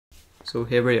So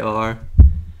here we are,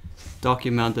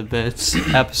 Documented Bits,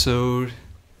 episode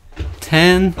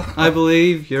 10, I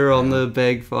believe. You're on the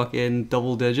big fucking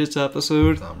double digits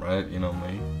episode. Damn right, you know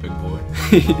me, big boy.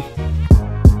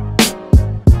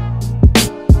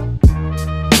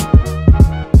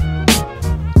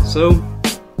 So,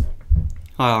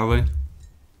 how are we?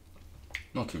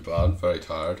 Not too bad, very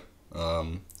tired.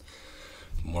 I'm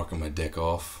working my dick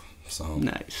off, so...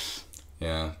 Nice.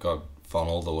 Yeah, got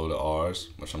funneled a load of hours,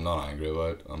 which I'm not angry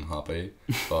about, I'm happy,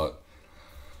 but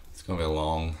it's going to be a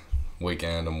long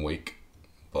weekend and week,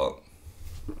 but...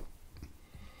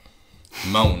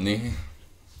 Mounty.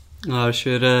 I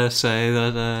should say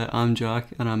that I'm Jack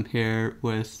and I'm here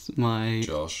with my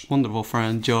Josh. wonderful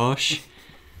friend Josh.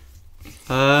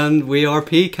 And we are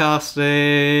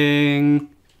P-casting.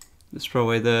 It's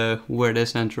probably the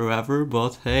weirdest intro ever,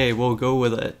 but hey, we'll go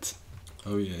with it.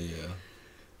 Oh yeah, yeah.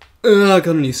 I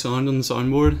got a new sound on the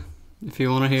soundboard, if you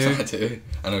want to hear. I do.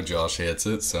 I know Josh hates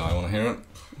it, so I want to hear it.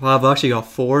 Well, I've actually got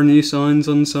 4 new sounds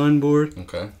on the soundboard.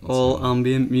 Okay. All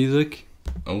ambient music.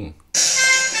 Oh.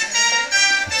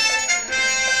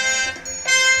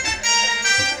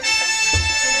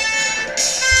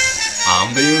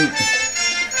 Ambient?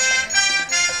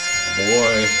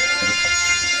 Boy.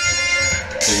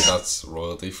 I think that's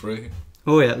royalty free.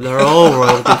 Oh yeah, they're all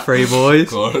royalty free, boys. Of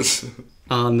course.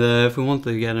 And if we want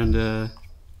to get into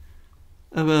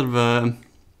a bit of a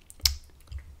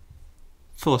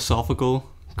philosophical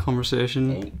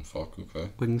conversation, Oh, fuck, okay.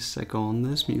 we can stick on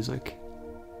this music.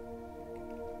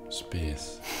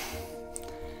 Space.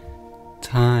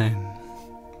 Time.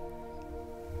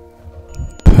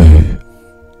 Pay.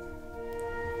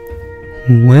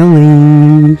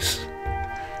 Willies.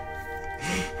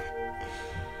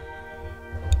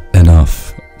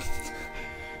 Enough.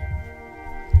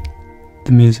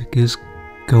 The music is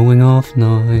going off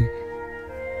now.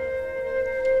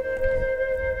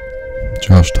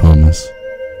 Josh Thomas.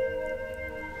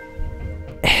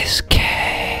 SK.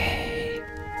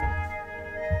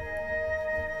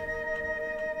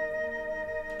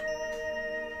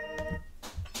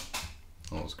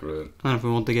 That was great. And if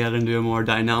we want to get into a more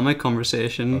dynamic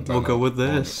conversation, we'll go with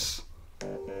this.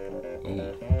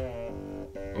 Oh.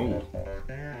 Oh.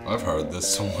 I've heard this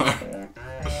somewhere.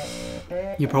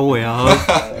 You probably have.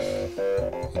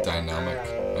 A dynamic.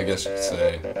 I guess you could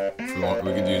say. If we want,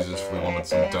 we could use this if we wanted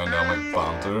some dynamic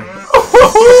banter.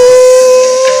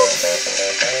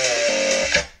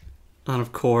 And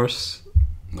of course,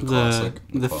 The classic.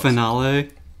 the classic. finale,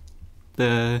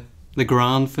 the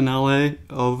grand finale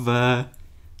of the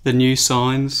new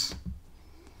sounds.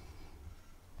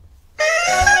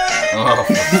 Oh,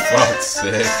 for fuck's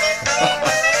sake.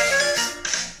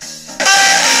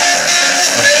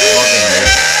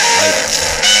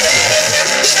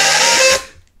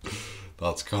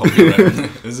 That's copywritten.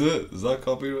 Is it? Is that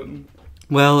copywritten?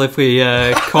 Well, if we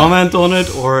comment on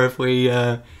it or if we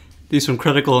do some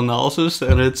critical analysis,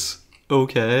 then it's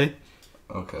okay.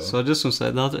 Okay. So I just want to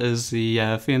say that is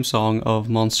the theme song of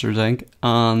Monsters Inc.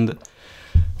 And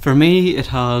for me, it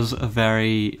has a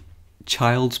very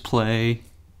child's play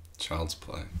Child's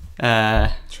play.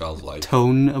 Child's light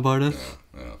tone about it.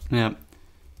 Yeah. Yeah.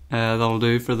 That'll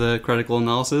do for the critical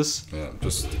analysis. Yeah,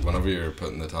 just whenever you're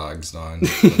putting the tags down,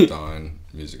 put down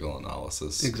musical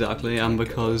analysis. Exactly, and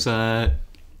because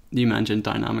you mentioned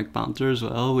dynamic banter as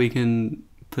well, we can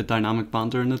put dynamic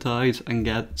banter in the tags and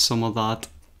get some of that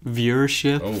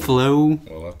viewership flow.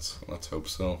 Well, let's hope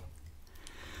so.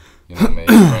 You know me,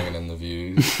 bringing in the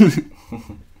views.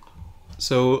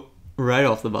 So, right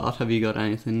off the bat, have you got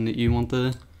anything that you want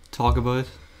to talk about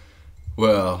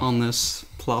Well, on this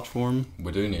platform?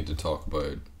 we do need to talk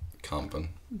about camping.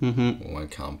 Mm-hmm. We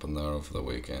went camping there over the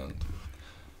weekend.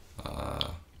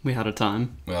 We had a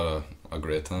time. We had a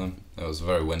great time. It was a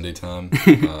very windy time.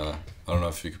 I don't know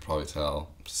if you could probably tell,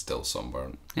 I'm still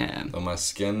sunburned. Yeah. Though my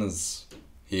skin is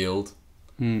healed.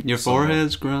 Your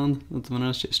forehead's grand at the minute,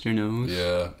 it's just your nose.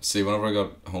 Yeah. See, whenever I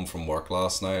got home from work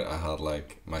last night, I had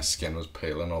my skin was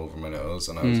peeling all over my nose,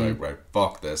 and I was like, right,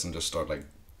 fuck this, and just start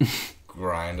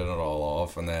grinding it all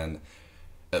off, and then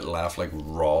it left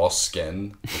raw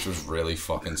skin, which was really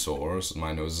fucking sore. So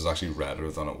my nose is actually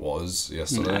redder than it was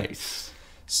yesterday. Nice.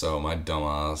 So my dumb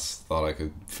ass thought I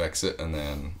could fix it, and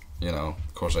then,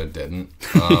 of course I didn't.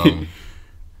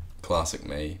 Classic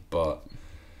me. But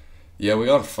yeah, we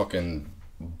got fucking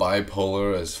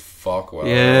bipolar as fuck. Well,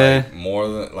 yeah. More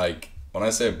than when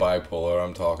I say bipolar,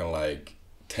 I'm talking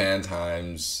 10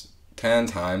 times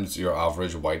your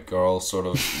average white girl sort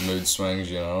of mood swings.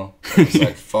 It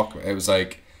was fuck. It was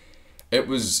it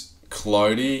was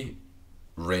cloudy,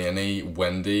 rainy,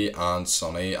 windy, and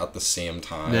sunny at the same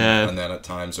time. Yeah. And then at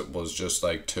times it was just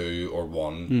like 2 or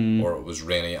 1, or it was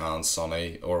rainy and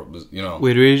sunny, or it was, you know.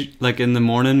 Like in the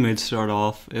morning, we'd start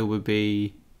off. It would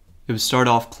start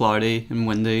off cloudy and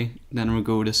windy. Then it would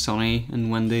go to sunny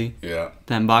and windy. Yeah.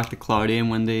 Then back to cloudy and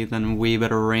windy. Then a wee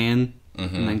bit of rain.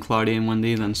 And then cloudy and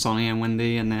windy. Then sunny and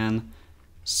windy. And then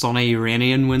sunny,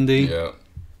 rainy, and windy. Yeah.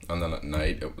 And then at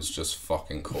night it was just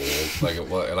fucking cold. Like it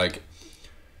was like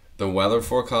the weather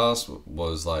forecast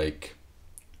was like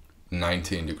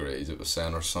 19 degrees. It was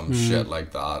saying or some shit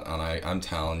like that. And I'm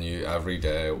telling you, every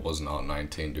day it was not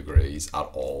 19 degrees at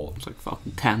all. It's like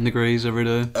fucking 10 degrees every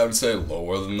day. I would say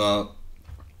lower than that,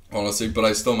 honestly. But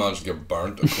I still managed to get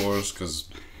burnt, of course, because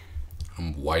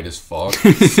I'm white as fuck.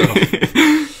 So,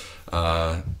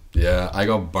 yeah, I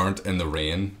got burnt in the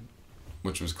rain,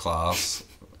 which was class.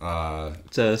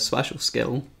 It's a special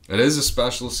skill. It is a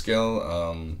special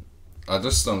skill. I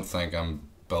just don't think I'm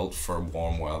built for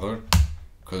warm weather,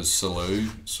 because Salou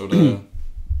sort of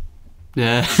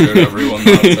showed everyone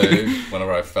that too.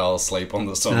 Whenever I fell asleep on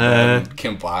the sunbed and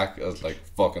came back as like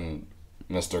fucking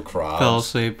Mr. Krabs. Fell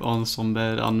asleep on the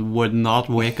sunbed and would not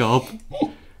wake up.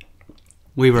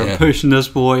 We were pushing this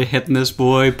boy, hitting this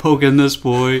boy, poking this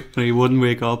boy, and he wouldn't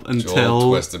wake up until... Joel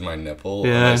twisted my nipple,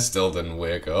 and I still didn't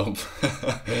wake up.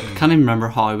 Can't even remember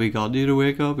how we got you to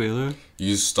wake up either.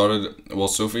 You started... Well,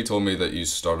 Sophie told me that you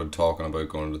started talking about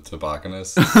going to the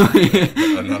tobacconist.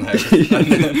 and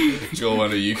then Joel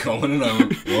went, "Are you coming?" And I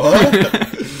went,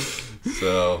 "What?"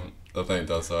 So, I think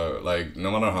that's how... Like,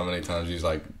 no matter how many times he's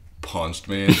like... punched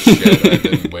me and shit, I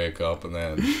didn't wake up. And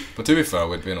then, but to be fair,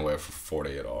 we'd been away for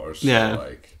 48 hours, so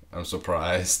like I'm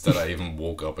surprised that I even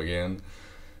woke up again.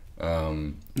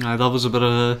 That was a bit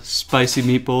of a spicy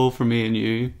meatball for me and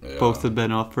you. Both had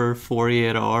been up for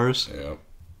 48 hours,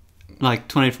 like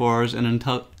 24 hours in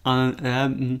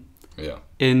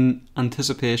in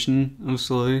anticipation of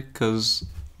Salou, because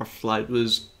our flight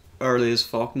was early as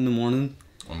fuck in the morning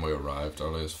and we arrived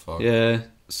early as fuck.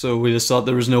 So we just thought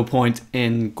there was no point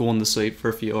in going to sleep for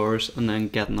a few hours and then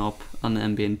getting up and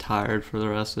then being tired for the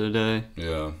rest of the day.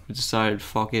 We decided,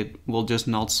 fuck it, we'll just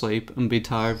not sleep and be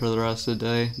tired for the rest of the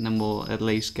day, and then we'll at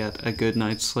least get a good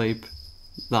night's sleep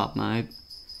that night.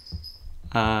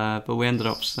 But we ended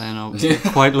up staying up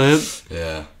quite late.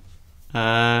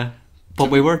 But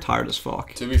we were tired as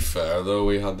fuck. To be fair though,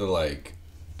 we had to like,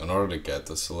 in order to get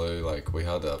to Salou, like we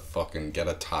had to fucking get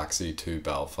a taxi to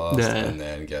Belfast and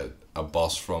then get a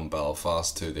bus from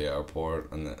Belfast to the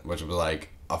airport, and which was like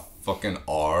a fucking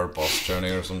hour bus journey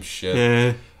or some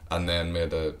shit. And then we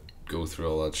had to go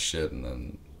through all that shit and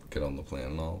then get on the plane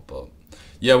and all. But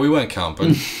yeah, we went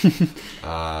camping.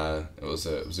 It was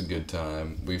a good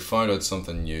time. We found out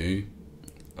something new,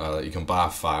 that you can buy a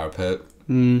fire pit.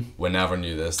 We never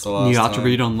knew this the last time. New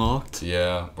attribute unlocked.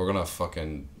 Yeah, we're gonna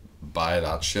fucking buy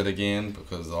that shit again,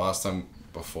 because the last time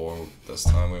before this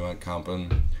time we went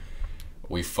camping,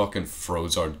 we fucking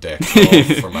froze our dicks off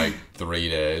for like 3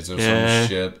 days or some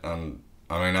shit. And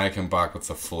I mean, I came back with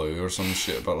the flu or some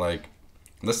shit, but like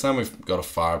this time we've got a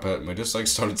fire pit and we just like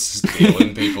started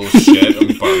stealing people's shit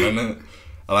and burning it. And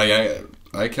like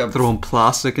I kept throwing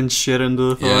plastic and shit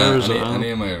into the fires.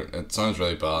 Any of my, it sounds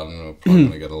really bad and I'm probably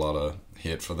gonna get a lot of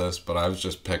hate for this, but I was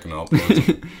just picking up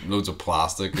loads of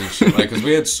plastic and shit, like, because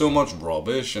we had so much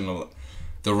rubbish, and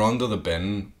the run to the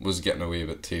bin was getting a wee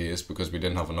bit tedious because we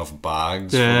didn't have enough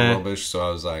bags for the rubbish. So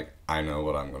I was like, I know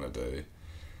what I'm gonna do: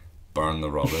 burn the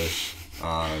rubbish.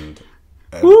 And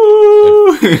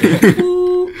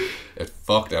it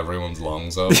fucked everyone's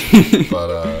lungs up,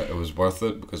 but it was worth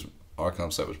it because our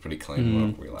campsite was pretty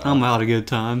clean. We I had a good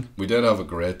time. We did have a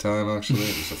great time, actually.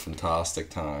 It was a fantastic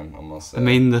time, I must say. I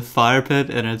mean, the fire pit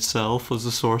in itself was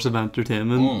a source of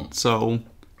entertainment, so...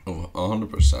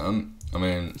 100%. I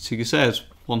mean... So you could say it's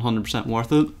 100%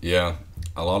 worth it. Yeah.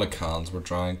 A lot of cans were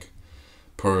drank.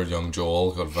 Poor young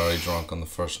Joel got very drunk on the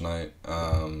first night.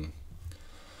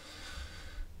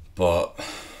 But,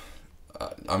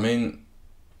 I mean,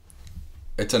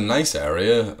 it's a nice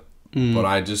area... But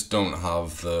I just don't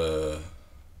have the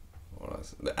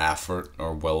effort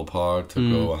or willpower to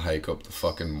go hike up the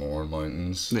fucking Moor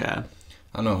Mountains. Yeah.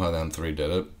 I know how them three did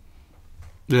it.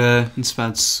 Yeah, and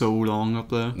spent so long up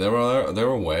there. They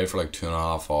were away for like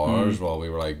 2.5 hours while we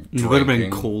were like drinking. It would have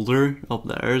been colder up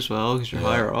there as well because you're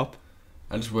higher up.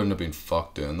 I just wouldn't have been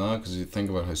fucked doing that, because you think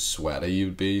about how sweaty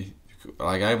you'd be.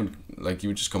 Like you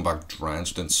would just come back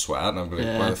drenched in sweat, and I'd be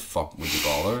like, why the fuck would you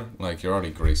bother? Like, you're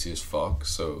already greasy as fuck,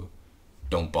 so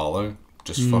don't bother.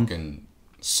 Just fucking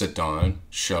sit down,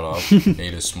 shut up,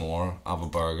 eat a s'more, have a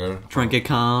burger, drink a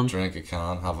can,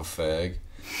 have a fig,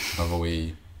 have a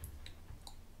wee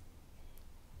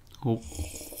Oh.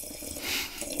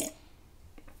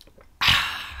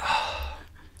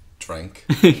 Drink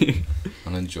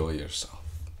and enjoy yourself,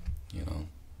 you know.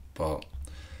 But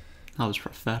that was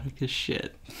prophetic as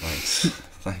shit. Thanks.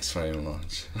 Thanks very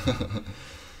much.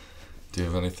 Do you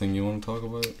have anything you want to talk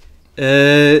about?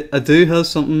 I do have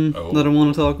something that I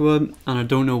want to talk about, and I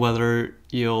don't know whether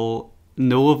you'll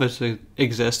know of its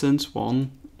existence,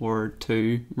 one, or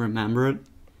two, remember it.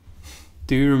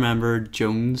 Do you remember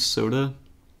Jones Soda?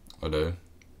 I do.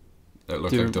 It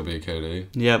looked like WKD.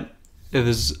 Yep. It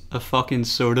was a fucking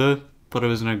soda, but it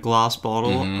was in a glass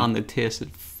bottle, and it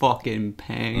tasted fucking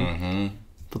pang.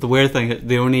 But the weird thing,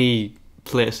 the only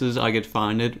places I could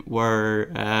find it were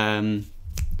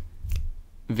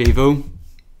Vivo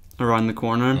around the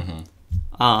corner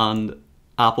and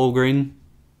Apple Green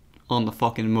on the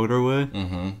fucking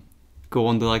motorway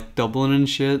going to like Dublin and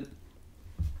shit.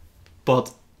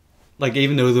 But like,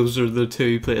 even though those are the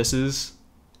two places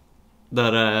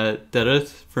that did it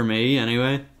for me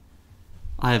anyway,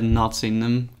 I have not seen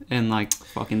them in like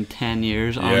fucking 10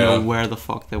 years. I don't know where the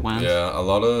fuck they went. Yeah, a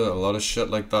lot of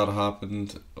shit like that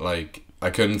happened. Like,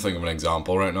 I couldn't think of an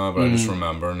example right now, but I just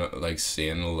remember like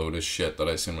seeing a load of shit that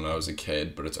I seen when I was a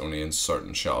kid, but it's only in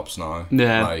certain shops now.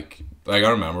 Yeah. Like I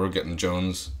remember getting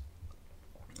Jones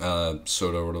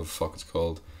soda, whatever the fuck it's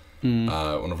called.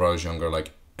 Whenever I was younger,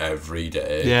 like every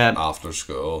day after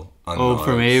school. And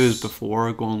for me it was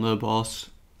before going to the bus.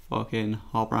 Fucking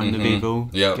hop around the Vivo,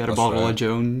 get a bottle of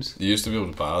Jones. You used to be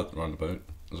able to buy it round about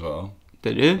as well.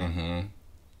 Did you?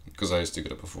 Because I used to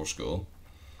get it before school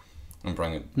and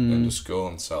bring it into school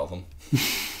and sell them.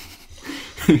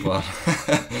 But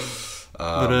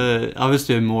I was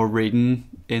doing more reading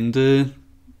into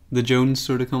the Jones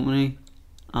sort of company,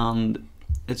 and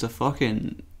it's a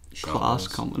fucking class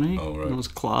company. Oh, right. It was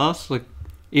class. Like,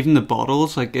 even the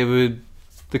bottles, like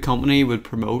the company would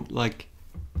promote like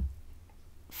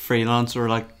freelance or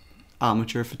like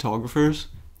amateur photographers.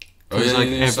 Because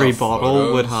every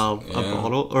bottle would have a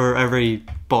bottle, or every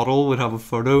bottle would have a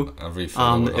photo. Every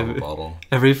photo would have a bottle.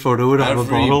 Every photo would have a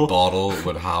bottle. Every bottle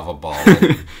would have a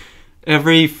bottle.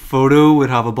 Every photo would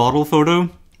have a bottle photo.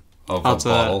 Of a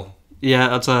bottle?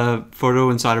 That's a photo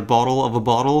inside a bottle of a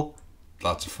bottle.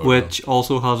 That's a photo. Which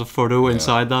also has a photo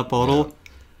inside that bottle.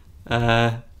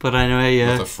 Yeah. But anyway,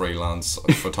 with a freelance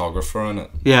photographer in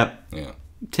it. Yeah. Yeah.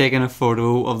 Taking a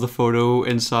photo of the photo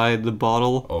inside the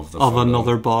bottle of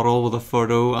another bottle with a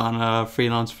photo, and a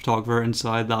freelance photographer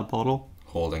inside that bottle.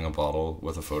 Holding a bottle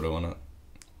with a photo in it.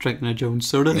 Drinking a Jones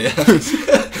soda. Yeah.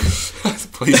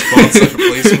 Please sponsor.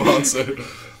 Please sponsor.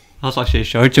 That's actually a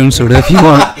shout, Jones soda, if you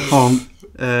want.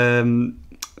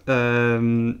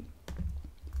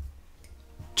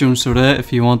 Jones soda,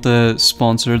 if you want to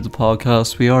sponsor the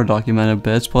podcast, we are documented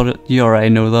bits, but you already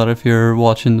know that if you're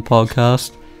watching the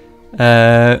podcast.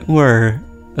 We're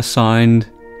a sound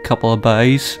couple of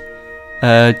guys,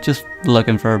 just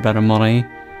looking for a bit of money.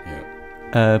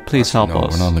 Yeah. Please help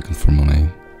us. We're not looking for money.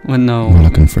 Well, no. We're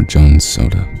looking for Jones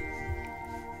soda.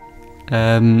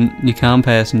 You can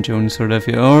pay us in Jones soda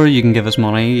or you can give us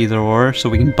money, either or, so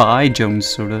we can buy Jones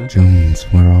soda. Jones,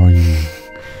 where are you?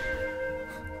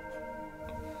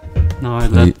 No,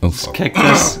 let's kick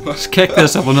this. Let's kick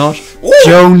this up a notch.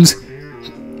 Jones,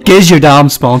 gives your damn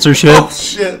sponsorship. Oh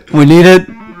shit. We need it.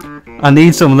 I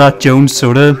need some of that Jones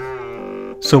soda.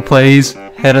 So please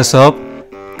hit us up.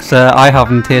 Cause I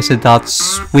haven't tasted that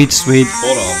sweet.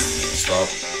 Hold on. Stop.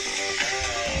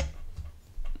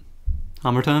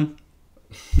 Hammer time?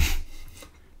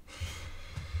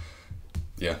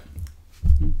 Yeah.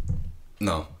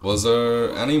 No. Was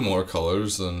there any more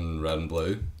colours than red and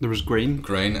blue? There was green.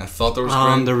 Green? I thought there was green.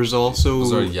 And there was also... Was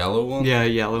there a yellow one? Yeah,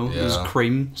 yellow. Yeah. It was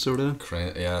cream soda.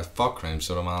 Yeah, fuck cream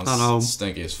soda, man. I know. It's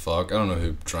stinky as fuck. I don't know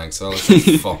who drinks that. It's like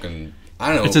fucking... I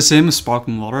don't know. It's the same as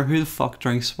sparkling water. Who the fuck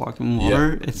drinks sparkling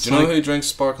water? Yeah. Do you know who drinks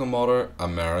sparkling water?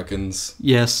 Americans.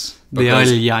 Yes. The Isle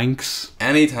Yanks.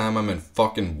 Anytime I'm in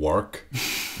fucking work,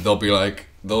 they'll be like...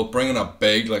 They'll bring in a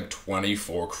big, like,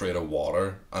 24 crate of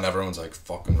water, and everyone's like,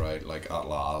 fucking right, like, at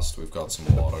last, we've got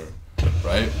some water,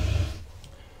 right?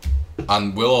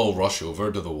 And we'll all rush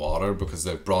over to the water because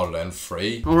they've brought it in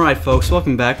free. Alright, folks,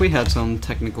 welcome back. We had some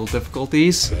technical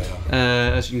difficulties.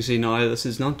 Yeah. As you can see now, this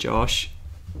is not Josh.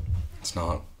 It's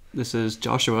not. This is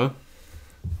Joshua.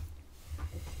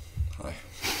 Hi.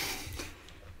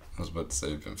 I was about to say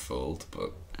you've been fooled,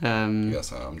 but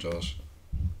yes, I am Josh.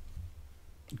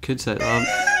 Could say that.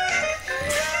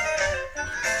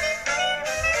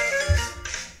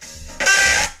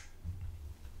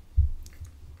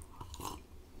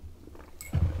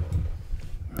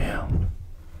 Yeah.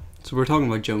 So we're talking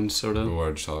about Jones soda. We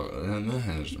were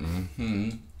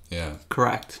talking. Yeah.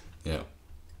 Correct. Yeah.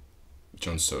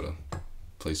 Jones Soda,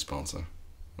 please sponsor.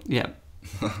 Yeah.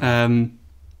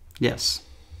 Yes.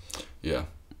 Yeah.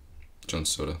 Jones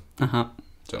Soda.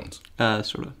 Jones.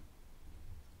 Soda.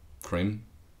 Cream?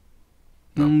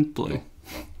 Blue.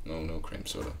 No cream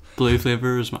soda. Blue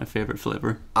flavour is my favourite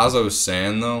flavour. As I was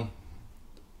saying though,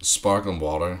 sparkling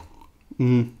water.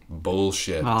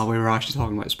 Bullshit. Oh, we were actually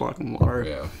talking about sparkling water.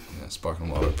 Yeah, sparkling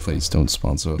water. Please don't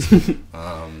sponsor us.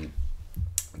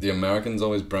 The Americans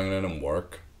always bring it in and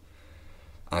work,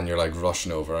 and you're like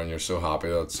rushing over, and you're so happy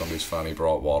that somebody's finally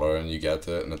brought water, and you get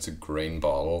it, and it's a green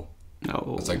bottle.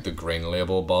 No. It's like the green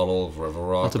label bottle of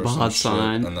Weatherup. That's a bad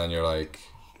sign. And then you're like,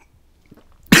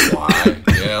 why?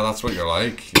 Yeah, that's what you're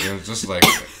like. You're just like,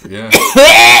 yeah.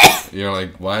 You're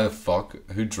like, why the fuck?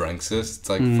 Who drinks this? It's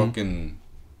like fucking.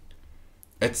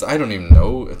 It's, I don't even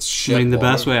know. It's shit. I mean, the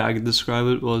water. best way I could describe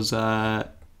it was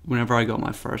whenever I got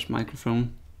my first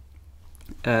microphone,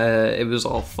 it was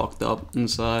all fucked up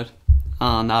inside,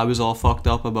 and I was all fucked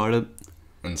up about it.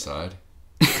 Inside.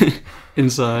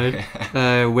 Inside.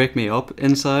 Wake me up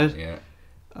inside. Yeah.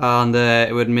 And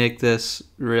it would make this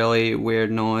really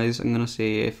weird noise. I'm gonna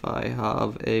see if I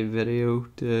have a video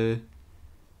to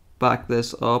back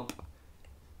this up.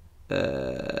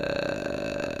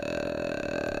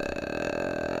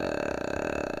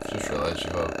 Just realised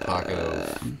you have a packet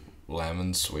of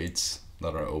lemon sweets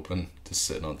that are open, just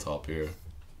sitting on top here.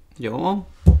 Yo,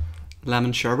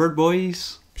 lemon sherbet,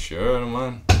 boys. Sure,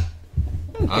 man.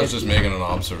 I was just making an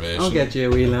observation. I'll get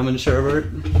you a wee lemon sherbet.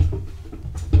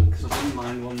 Because I wouldn't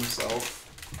mind one myself.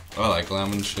 I like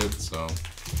lemon shit, so.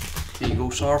 Here you go,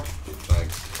 sir.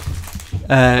 Thanks.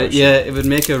 Yeah, it would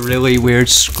make a really weird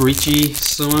screechy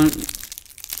sound.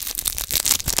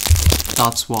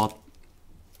 That's what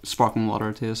sparkling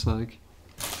water tastes like.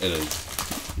 It is.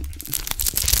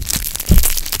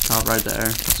 That right there.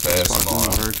 That's what sparkling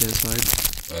water tastes like.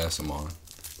 ASMR.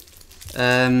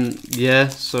 Yeah,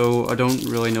 so I don't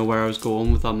really know where I was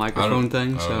going with that microphone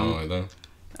thing. I don't know either.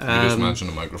 You just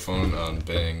mentioned a microphone and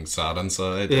being sad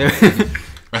inside. Yeah.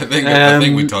 I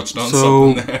think we touched on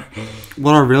something there.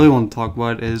 What I really want to talk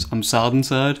about is I'm sad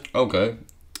inside. Okay.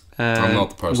 I'm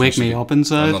not the person. Wake me up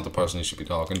inside. I'm not the person you should be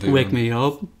talking to. Wake me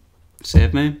up.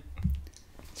 Save me.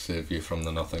 Save you from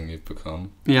the nothing you've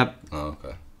become. Yep. Oh,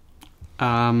 okay.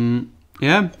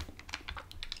 Yeah.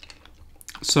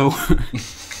 So,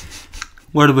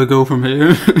 where do we go from here?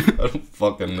 I don't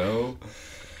fucking know.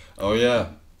 Oh yeah.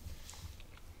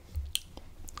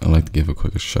 I'd like to give a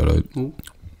quick shout out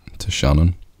to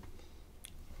Shannon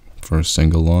for a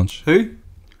single launch. Who?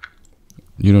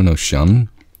 You don't know Shannon?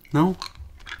 No.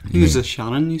 Who's the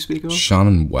Shannon you speak of?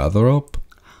 Shannon Weatherup.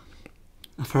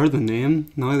 I've heard the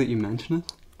name now that you mention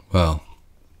it. Well,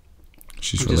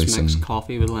 she's I releasing. Just mixed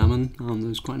coffee with lemon, and it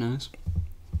was quite nice.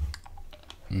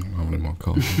 How many more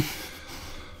coffee?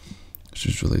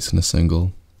 She's releasing a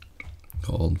single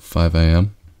called 5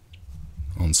 AM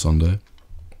on Sunday.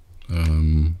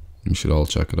 You should all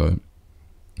check it out.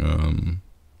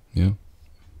 Yeah.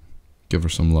 Give her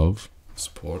some love.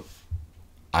 Support.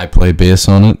 I play bass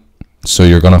on it, so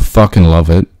you're gonna fucking love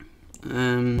it.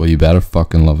 Well, you better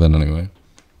fucking love it anyway.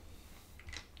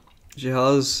 She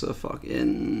has a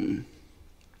fucking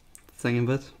thing of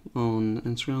it on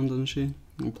Instagram, doesn't she?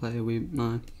 I'll play a wee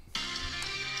now.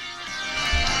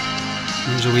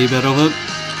 There's a wee bit of it.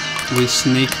 A wee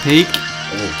sneak peek.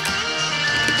 Oh.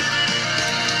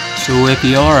 So if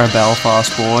you are a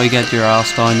Belfast boy, get your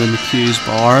ass down to the Q's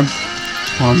bar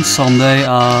on Sunday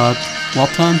at what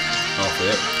time?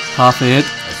 8:30. 8:30. I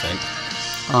think.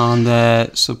 And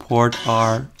support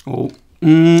our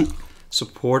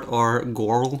support our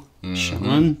girl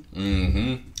Shannon.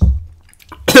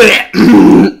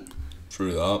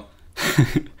 True that.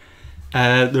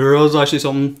 There was actually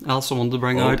something else I wanted to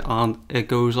bring out, and it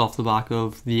goes off the back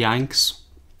of the Yanks.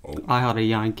 I had a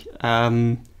Yank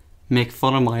make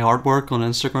fun of my artwork on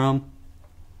Instagram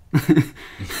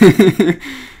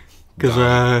because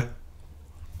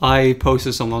I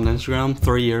posted something on Instagram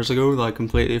 3 years ago that I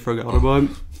completely forgot about.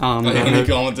 And he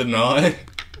commented now.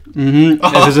 It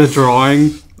was a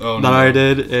drawing that I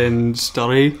did in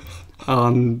study,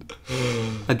 and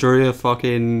I drew a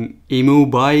fucking emo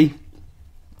boy.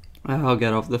 I'll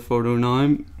get off the photo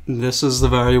now. This is the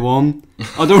very one.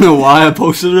 I don't know why I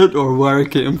posted it or where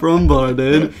it came from, but I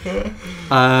did.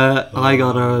 I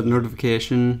got a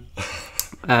notification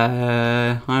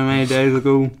how many days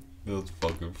ago? That's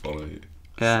fucking funny.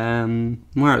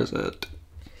 Where is it?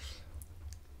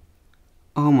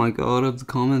 Oh my god, have the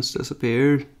comments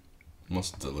disappeared?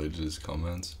 Must have deleted his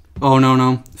comments. Oh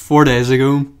no. 4 days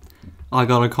ago, I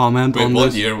got a comment on this.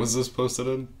 What year was this posted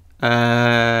in?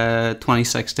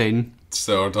 2016.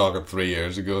 So we're talking 3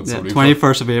 years ago. Yeah,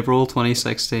 21st of April,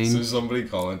 2016. So somebody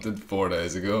commented 4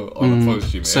 days ago on a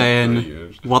post you made saying, 3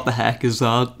 years. What the heck is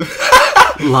that?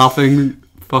 Laughing,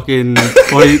 fucking,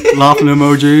 laughing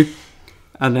emoji.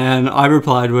 And then I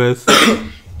replied with,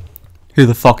 who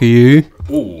the fuck are you?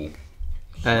 Ooh.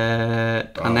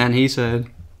 And then he said,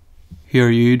 who are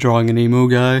you, drawing an emo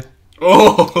guy?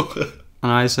 Oh.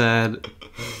 And I said,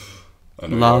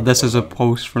 lad, this is a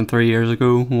post from 3 years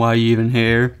ago. Why are you even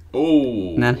here?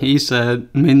 Oh. And then he said,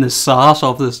 I mean, the sass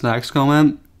of this next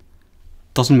comment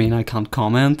doesn't mean I can't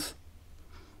comment.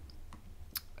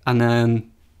 And then,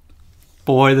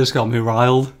 boy, this got me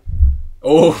riled.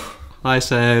 Oh. I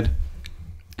said,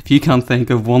 if you can't think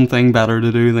of one thing better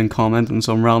to do than comment on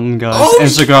some random guy's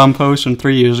Instagram post from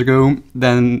 3 years ago,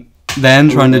 then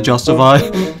trying to justify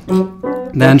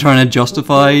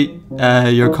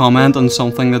your comment on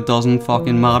something that doesn't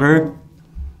fucking matter.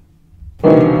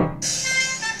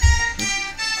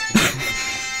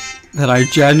 That I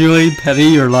genuinely pity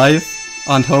your life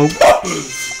and hope,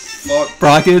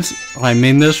 brackets, I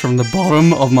mean this from the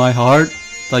bottom of my heart,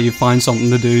 that you find something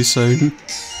to do soon.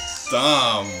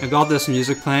 Damn. I got this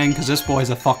music playing because this boy's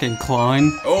a fucking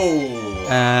clown.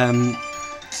 Oh.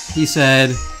 He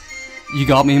said, you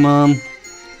got me, man.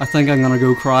 I think I'm gonna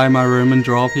go cry in my room and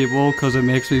draw people because it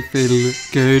makes me feel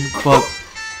good, but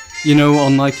you know,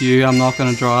 unlike you, I'm not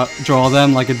gonna draw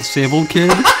them like a disabled kid.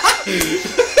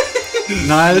 And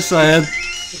I said,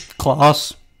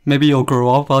 class, maybe you'll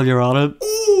grow up while you're at it.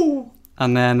 Ooh.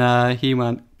 And then he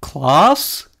went,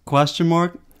 class? Question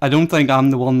mark. I don't think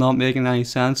I'm the one not making any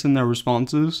sense in their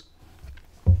responses.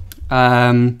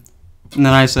 And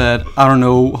then I said, I don't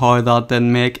know how that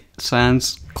didn't make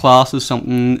sense. Class is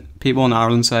something people in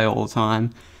Ireland say all the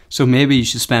time. So maybe you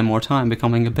should spend more time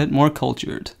becoming a bit more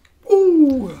cultured.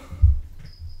 Ooh.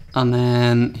 And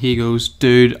then he goes,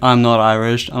 dude, I'm not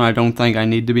Irish and I don't think I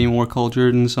need to be more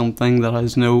cultured in something that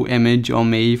has no image on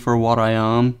me for what I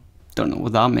am. Don't know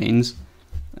what that means.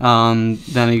 Then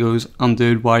he goes,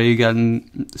 dude, why are you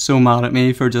getting so mad at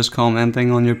me for just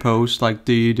commenting on your post? Like,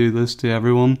 do you do this to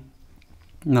everyone?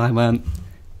 And I went,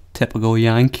 typical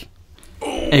Yank.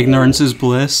 Ignorance is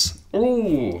bliss.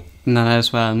 Ooh. And then I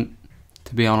just went,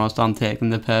 to be honest, I'm taking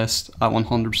the piss. I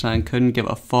 100% couldn't give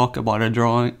a fuck about a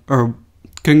drawing, or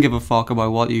couldn't give a fuck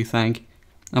about what you think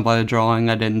about a drawing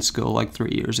I did in school like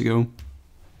 3 years ago.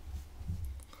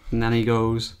 And then he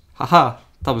goes, haha,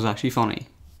 that was actually funny.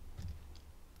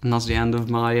 And that's the end of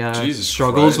my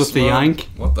struggles with the Yank.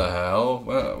 What the hell?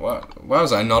 Why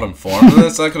was I not informed of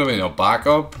this? That could have been your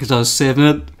backup. Because I was saving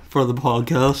it for the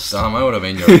podcast. Damn, I would have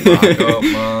been your backup,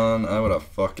 man. I would have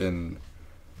fucking...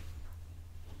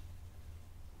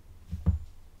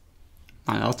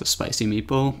 I know, the spicy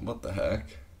meatball. What the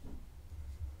heck?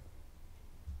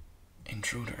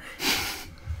 Intruder.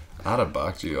 I'd have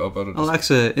backed you up.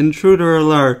 Alexa, intruder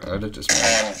alert. I'd have just...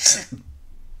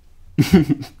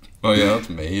 Oh yeah, that's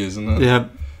me, isn't it? Yeah.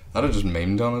 I'd have just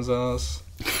memed on his ass.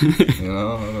 You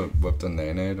know, I'd have whipped a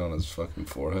nay-nay on his fucking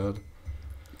forehead.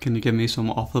 Can you give me some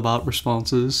off-the-bat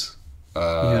responses you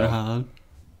could have had?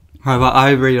 How about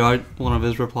I read out one of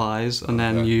his replies and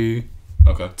then you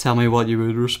tell me what you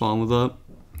would respond with it.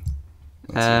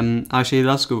 Actually,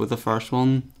 let's go with the first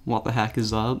one. What the heck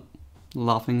is that?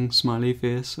 Laughing smiley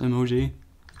face emoji.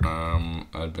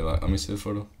 I'd be like, let me see the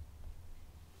photo.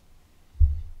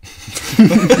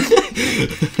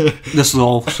 This will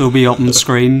also be up on the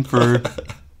screen for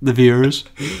the viewers.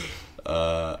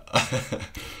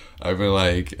 I'd be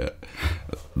like,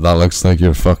 that looks like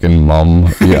your fucking mum,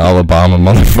 you Alabama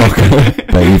motherfucker,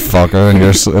 baby fucker,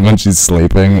 and when she's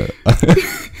sleeping.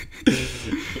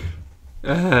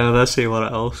 Let's see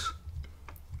what else.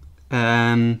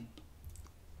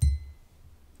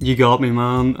 You got me,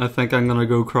 man. I think I'm gonna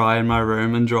go cry in my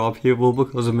room and draw people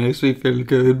because it makes me feel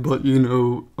good, but you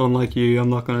know, unlike you,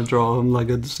 I'm not gonna draw him like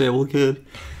a disabled kid.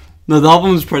 No, that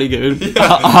one was pretty good.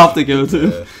 Yeah. I have to give it to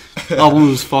him. That one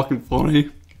was fucking funny.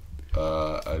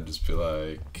 I'd just be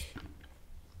like...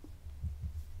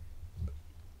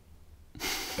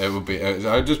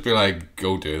 I'd just be like,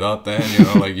 go do that then, you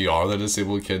know, like you are the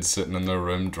disabled kid sitting in their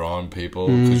room drawing people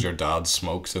because your dad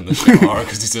smokes in the shower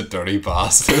because he's a dirty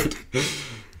bastard.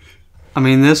 I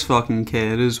mean, this fucking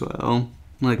kid as well,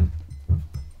 like,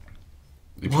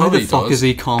 why the fuck is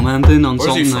he commenting on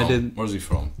something I did? Where's he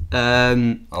from?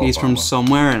 He's from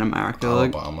somewhere in America.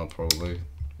 Alabama, probably.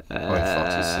 Probably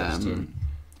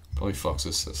fucks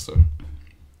his sister.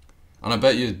 And I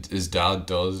bet you his dad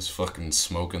does fucking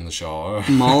smoke in the shower.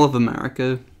 Mall of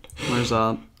America. Where's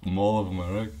that? Mall of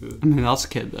America. I mean, that's a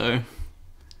kid though.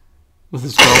 With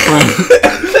his girlfriend.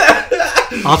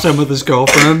 That's him with his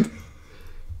girlfriend.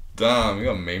 Damn, you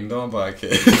got memed on by a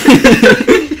kid.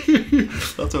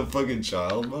 That's a fucking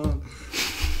child, man.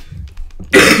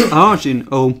 Oh, actually,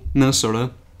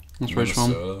 Minnesota. That's where it's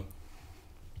from.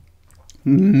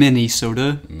 Mini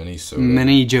soda.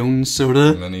 Mini Jones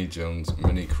soda. Mini Jones,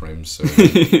 mini cream soda.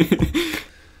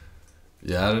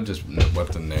 Yeah, I'd have just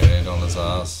whipped a nail on his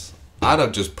ass. I'd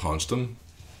have just punched him.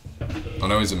 I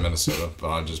know he's in Minnesota, but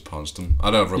I'd just punched him.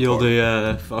 I'd have reported. You'll do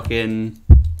a fucking,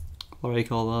 what do you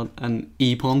call that? An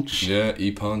e-punch? Yeah,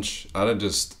 e-punch. I'd have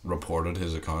just reported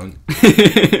his account.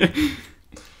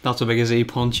 That's the biggest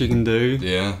e-punch you can do.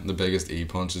 Yeah, the biggest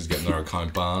e-punch is getting their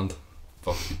account banned.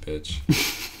 Fuck you, bitch.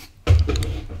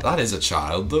 That is a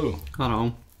child, though. I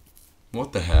know.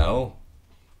 What the hell?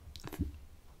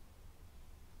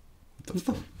 What the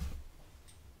fuck?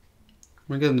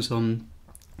 We're getting some...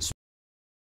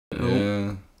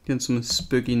 Yeah. Getting some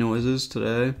spooky noises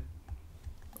today.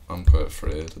 I'm quite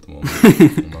afraid at the moment. Oh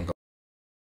my God.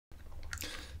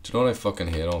 Do you know what I fucking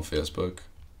hate on Facebook?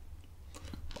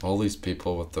 All these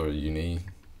people with their uni.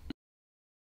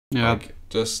 Yeah. Like,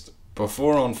 just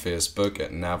before on Facebook,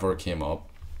 it never came up.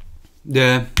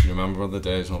 Yeah. You remember the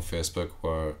days on Facebook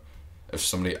where if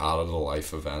somebody added a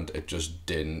life event, it just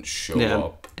didn't show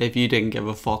up? If you didn't give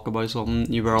a fuck about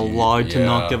something, you were allowed to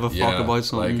not give a fuck about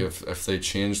something. Like, if they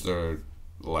changed their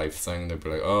life thing, they'd be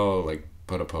like, oh, like,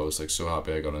 put a post, like, so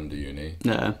happy I got into uni.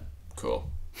 Yeah. Cool.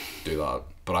 Do that.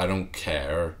 But I don't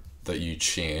care that you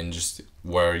changed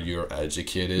where you're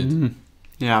educated.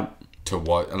 Yeah. To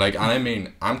what, like, and I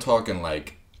mean, I'm talking,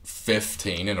 like,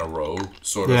 15 in a row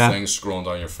sort of thing, scrolling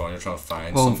down your phone, you're trying to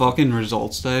find something. Fucking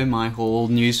results day, my whole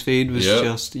newsfeed was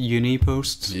just uni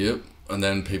posts. Yep. And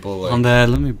then people like... And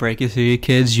let me break it to you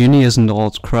kids, uni isn't all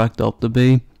it's cracked up to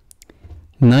be.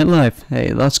 Nightlife,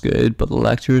 hey, that's good, but the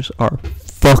lectures are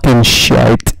fucking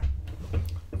shite.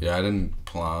 Yeah, I didn't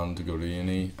plan to go to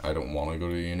uni. I don't want to go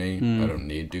to uni. I don't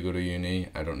need to go to uni.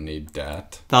 I don't need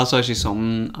debt. That's actually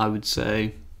something I would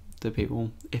say to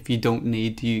people. If you don't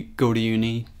need to go to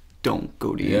uni, don't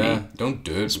go to uni. Yeah, don't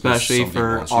do it. Especially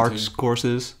for arts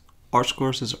courses. Arts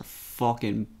courses are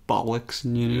fucking bollocks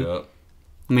in uni. Yeah.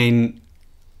 I mean,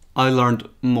 I learned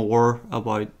more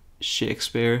about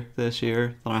Shakespeare this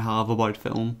year than I have about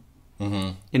film.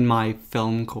 In my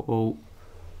film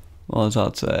what does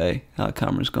that say? That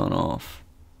camera's gone off.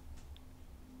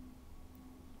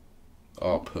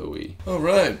 Oh, pooey.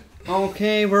 Alright.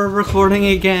 Okay, we're recording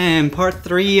again. Part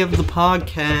 3 of the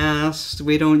podcast.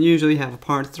 We don't usually have a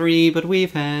part 3, but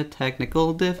we've had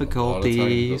technical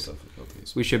difficulties.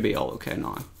 We should be all okay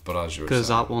now. But as you were saying, because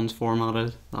that one's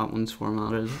formatted,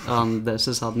 and this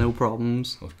has had no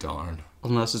problems. Oh, darn.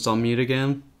 Unless it's on mute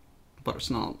again, but it's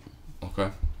not.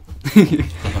 Okay.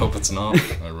 I hope it's not.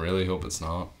 I really hope it's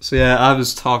not. So yeah, I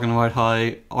was talking about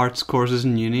how arts courses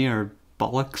in uni are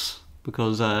bollocks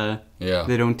because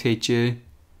they don't teach you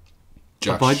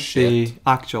about the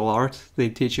actual art. They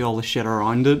teach you all the shit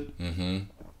around it.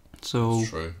 So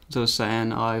as I was saying,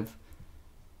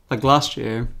 like last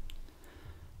year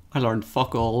I learned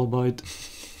fuck all about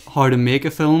how to make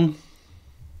a film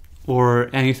or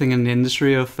anything in the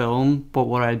industry of film, but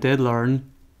what I did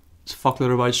learn is a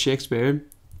fuckload about Shakespeare,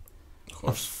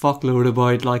 a fuckload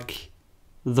about like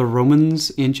the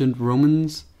Romans, ancient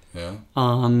Romans,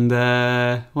 and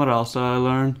what else did I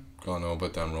learn? Gotta know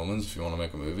about them Romans if you want to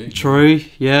make a movie. True,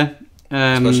 yeah.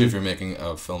 Especially if you're making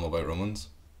a film about Romans.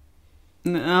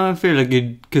 I feel like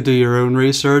you could do your own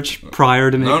research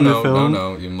prior to making the film.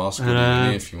 No, you must go to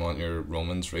uni if you want your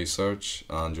Romans research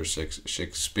and your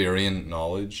Shakespearean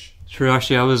knowledge. True,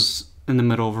 actually I was in the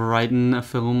middle of writing a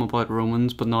film about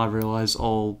Romans, but now I realise I've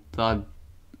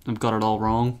got it all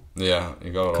wrong. Yeah,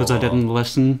 you got it all wrong. Because I didn't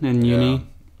listen in uni.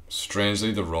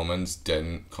 Strangely, the Romans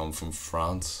didn't come from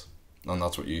France, and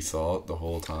that's what you thought the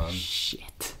whole time.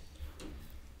 Shit.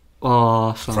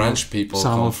 Oh, French people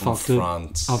come from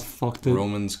France. I've fucked it.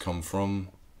 Romans come from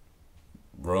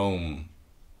Rome.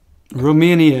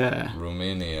 Romania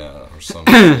or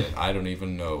something. I don't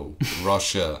even know.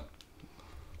 Russia.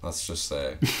 Let's just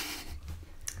say.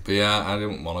 But yeah, I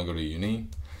don't want to go to uni.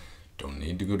 Don't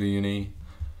need to go to uni.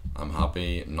 I'm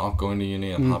happy not going to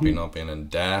uni. I'm happy not being in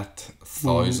debt.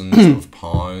 Thousands of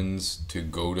pounds to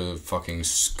go to fucking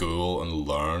school and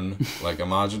learn. Like,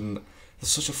 imagine... It's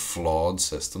such a flawed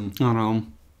system. I know.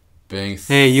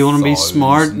 Hey, you want to be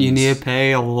smart, you need to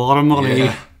pay a lot of money.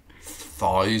 Yeah,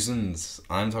 thousands.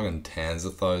 I'm talking tens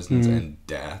of thousands in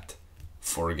debt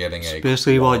for getting a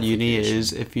Basically what uni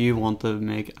is, if you want to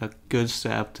make a good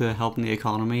step to helping the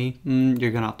economy,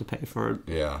 you're going to have to pay for it.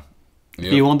 Yeah.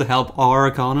 If you want to help our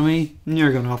economy,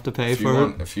 you're going to have to pay for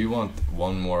it. If you want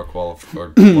one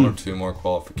or two more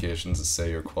qualifications to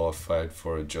say you're qualified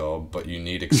for a job, but you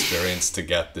need experience to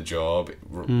get the job,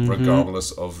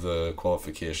 regardless of the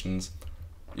qualifications,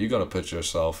 you got to put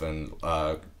yourself in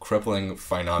crippling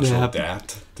financial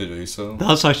debt to do so.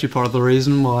 That's actually part of the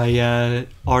reason why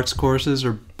arts courses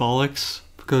are bollocks,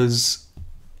 because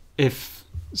if,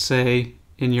 say,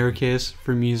 in your case,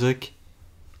 for music,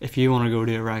 if you want to go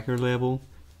to a record label,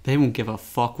 they won't give a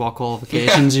fuck what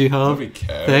qualifications you have. Nobody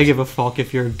cares. They give a fuck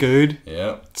if you're good.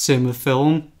 Yeah. Same with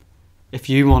film. If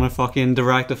you want to fucking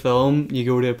direct a film, you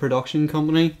go to a production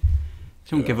company.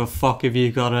 They don't give a fuck if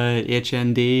you got a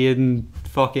HND in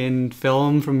fucking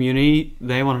film from uni.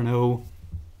 They want to know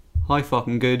how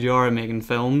fucking good you are at making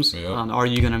films, and are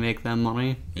you going to make them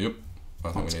money? Yep.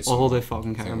 I think That's we need all some, they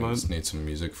fucking care about. We just need some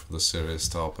music for the serious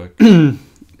topic. Where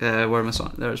my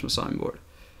sound? There's my soundboard.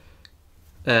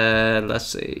 Let's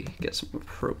see. Get some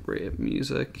appropriate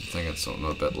music. I think it's something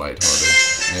a bit lighthearted.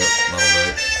 Yep, that'll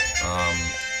do.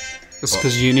 It's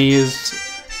because uni is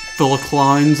full of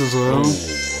clowns as well.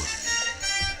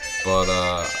 But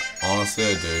honestly,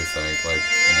 I do think like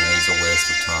uni's a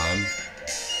waste of time,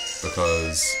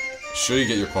 because sure, you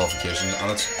get your qualification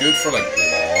and it's good for like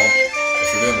law.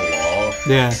 If you're doing law,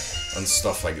 and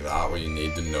stuff like that, where you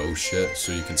need to know shit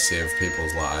so you can save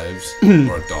people's lives,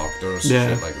 or a doctor or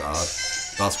shit like that.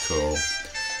 That's cool.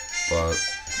 But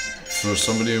for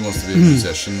somebody who wants to be a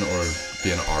musician or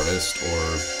be an artist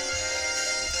or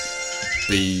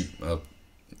be a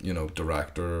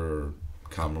director or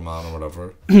cameraman or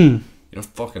whatever, you don't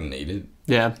fucking need it.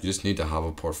 Yeah. You just need to have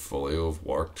a portfolio of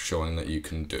work showing that you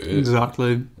can do it.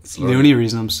 Exactly. The only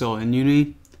reason I'm still in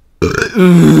uni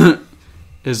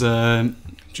is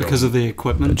because of the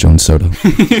equipment. Jones Soda.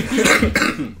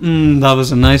 That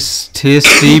was a nice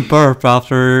tasty burp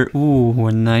after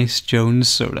a nice Jones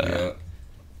Soda.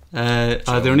 Yeah.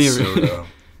 Jones Soda.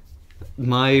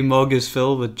 My mug is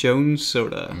filled with Jones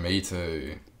Soda. Me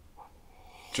too.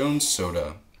 Jones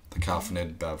Soda, the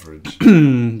caffeinated beverage.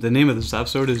 The name of this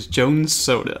episode is Jones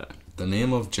Soda. The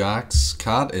name of Jack's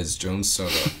cat is Jones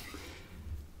Soda.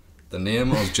 The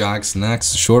name of Jack's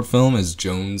next short film is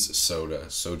Jones Soda.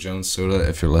 So Jones Soda,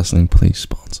 if you're listening, please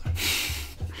sponsor.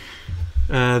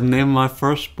 The name of my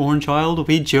firstborn child will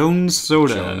be Jones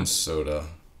Soda. Jones Soda.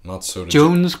 Not Soda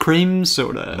Jones Cream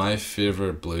Soda. My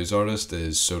favourite blues artist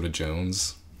is Soda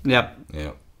Jones. Yep.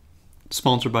 Yep.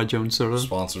 Sponsored by Jones Soda.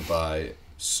 Sponsored by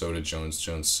Soda Jones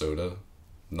Soda.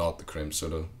 Not the cream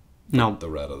soda. No. The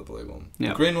red or the blue one.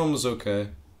 Yep. The green one was okay.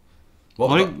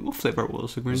 What flavour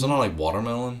was the green? Was it not like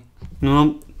watermelon?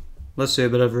 No. Let's do a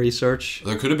bit of research.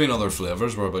 There could have been other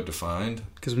flavours we're about to find.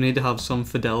 Because we need to have some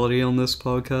fidelity on this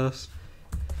podcast.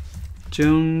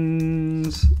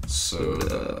 Jones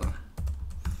Soda.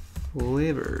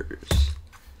 Flavors.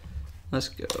 Let's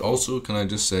go. Also, can I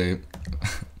just say,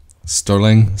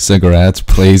 Sterling Cigarettes,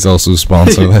 please also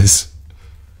sponsor this.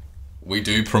 We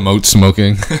do promote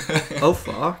smoking. Oh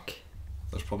fuck!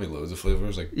 There's probably loads of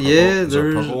flavors. Like purple. Is there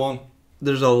a purple one?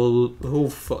 There's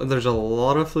there's a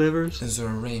lot of flavors. Is there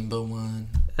a rainbow one?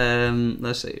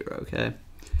 Let's see. Okay.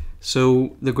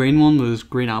 So the green one was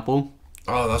green apple.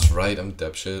 Oh, that's right. I'm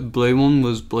dipshit. Blue one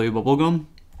was blue bubblegum.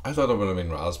 I thought it would have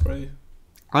been raspberry.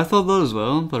 I thought that as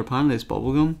well, but apparently it's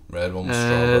bubblegum. Red one was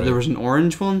strawberry. There was an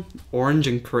orange one, orange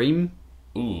and cream.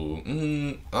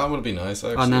 Ooh, that would be nice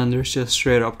actually. And then there's just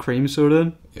straight up cream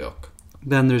soda. Yuck.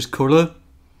 Then there's cola.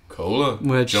 Cola?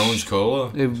 Which Jones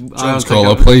Cola? Jones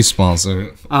Cola, please sponsor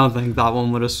it. I don't think that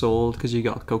one would have sold because you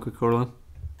got Coca-Cola.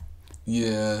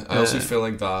 Yeah, I also feel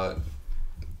like that.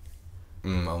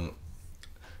 I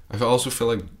also feel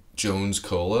like Jones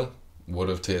Cola would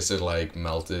have tasted like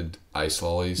melted ice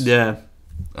lollies. Yeah.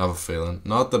 I have a feeling.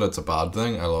 Not that it's a bad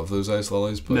thing. I love those ice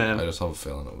lollies, but yeah. I just have a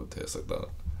feeling it would taste like that.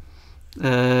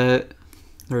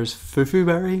 There's fufu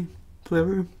berry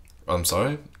flavor. I'm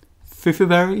sorry? Fufu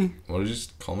berry. What did you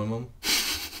call my mum?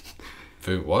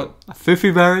 What? A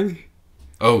fufu berry.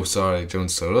 Oh, sorry,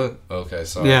 Jones Soda. Okay,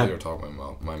 sorry. Yeah. You were talking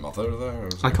about my mother there.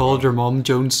 I called your mum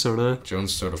Jones Soda.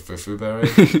 Jones Soda fufu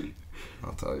berry.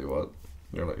 I'll tell you what.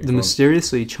 The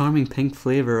mysteriously charming pink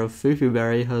flavor of fufu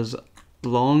berry has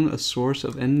long a source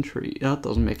of intrigue. That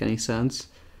doesn't make any sense.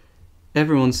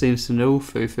 Everyone seems to know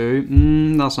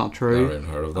fufu. That's not true. Never even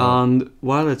heard of that. And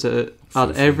while it's at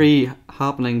every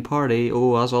happening party,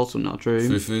 that's also not true.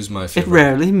 Fufu's my favorite. It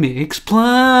rarely makes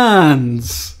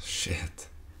plans. Shit.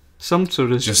 Some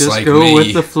sodas just like go me.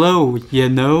 with the flow, you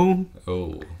know?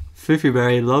 Oh. Fufu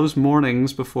berry loves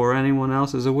mornings before anyone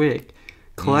else is awake.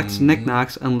 Collects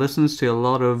knickknacks and listens to a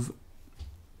lot of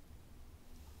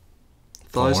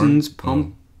thousands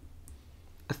pump.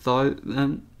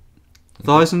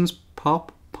 Thousands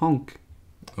pop punk.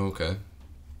 Okay.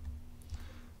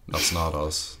 That's not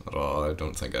us at all. I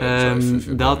don't think I enjoy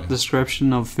Fufu That Berry.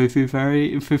 description of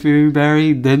Fufu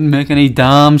Berry didn't make any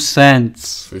damn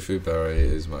sense. Fufu Berry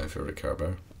is my favourite Care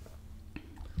Bear.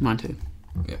 Mine too.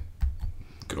 Yeah.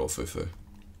 Good old Fufu.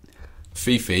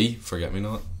 Fifi, Forget Me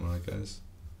Not, alright guys.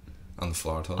 And the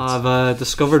Flower Tots. I've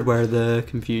discovered where the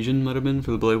confusion might have been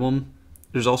for the blue one.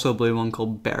 There's also a blue one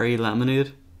called Berry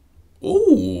Lemonade.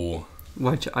 Ooh!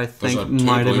 Which I Those think are two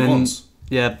might have blue been... ones.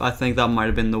 Yeah, I think that might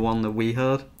have been the one that we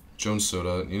had. Jones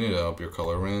Soda, you need to up your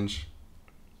colour range.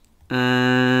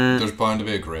 Uh, There's bound to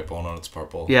be a grape one and it's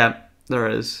purple. yeah, there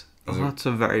is. Oh, Is there? that's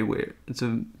a very weird... It's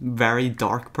a very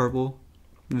dark purple.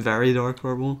 Very dark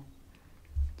purple.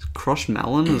 It's crushed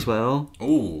melon as well.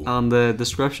 Ooh. And the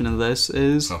description of this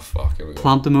is... Oh fuck, here we go.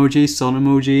 Plant emoji, sun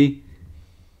emoji,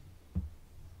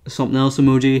 something else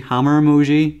emoji, hammer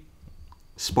emoji,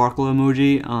 sparkle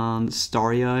emoji, and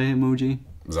starry eye emoji.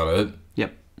 Is that it?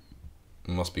 Yep.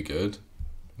 It must be good.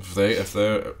 If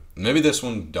they're maybe this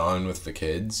one down with the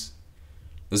kids.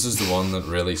 This is the one that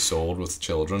really sold with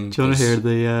children. Do you want to hear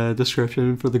the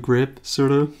description for the grape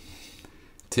soda?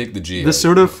 Take the G. The out.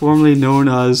 soda formerly known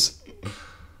as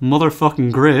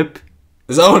motherfucking grape.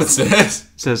 Is that what it says?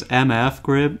 It says MF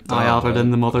grape. I added in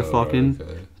the motherfucking. Oh,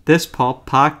 okay. This pop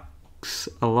packs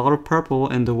a lot of purple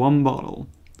into one bottle.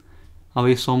 I'll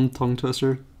be some tongue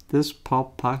twister. This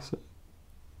pop packs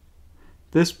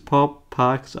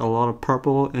a lot of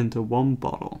purple into one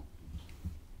bottle.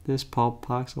 This pop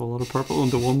packs a lot of purple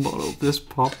into one bottle. This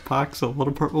pop packs a lot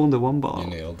of purple into one bottle. You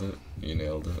nailed it. You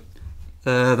nailed it.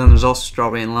 Then there's also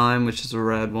strawberry and lime, which is a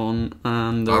red one,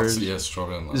 and there's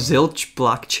Strawberry and lime. zilch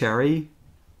black cherry.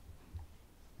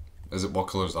 Is it what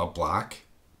colour is that? Black?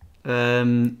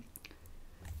 Do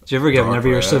you ever get Dark whenever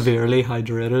you're red. severely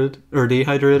hydrated or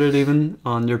dehydrated even,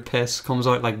 and your piss comes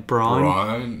out like brown?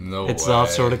 Brown? No It's way. that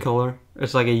sort of colour.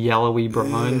 It's like a yellowy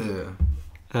brown.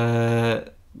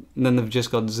 Then they've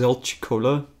just got zilch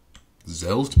cola.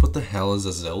 Zilch? What the hell is a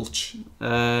zilch?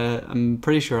 I'm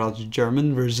pretty sure that's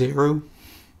German for zero.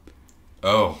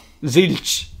 Oh.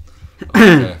 Zilch.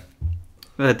 Okay.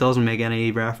 It doesn't make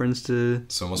any reference to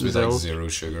So it must be like zero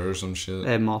sugar or some shit.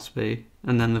 It must be.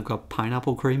 And then they've got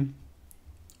pineapple cream.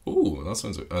 Ooh, that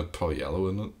sounds probably yellow,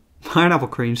 isn't it? Pineapple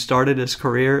Cream started his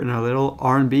career in a little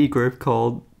R&B group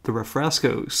called the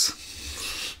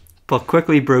Refrescos, but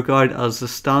quickly broke out as a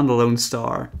standalone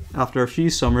star after a few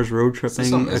summers road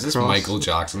tripping Is this across... Michael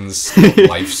Jackson's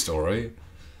life story?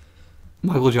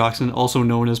 Michael Jackson, also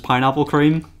known as Pineapple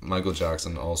Cream. Michael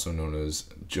Jackson, also known as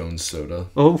Jones Soda.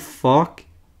 Oh, fuck.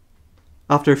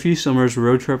 After a few summers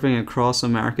road tripping across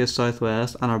America's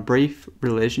Southwest and a brief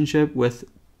relationship with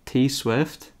T.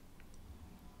 Swift.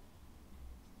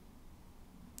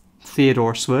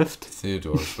 Theodore Swift.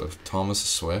 Thomas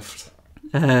Swift.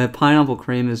 Pineapple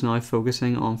Cream is now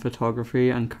focusing on photography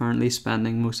and currently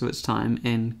spending most of its time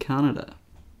in Canada.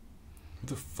 Who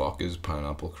the fuck is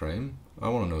Pineapple Cream? I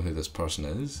want to know who this person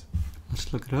is.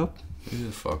 Let's look it up. Who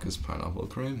the fuck is Pineapple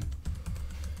Cream?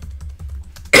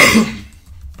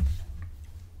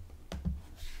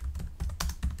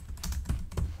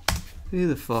 Who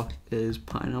the fuck is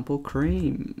Pineapple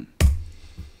Cream?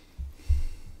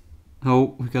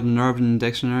 Oh, we've got an Urban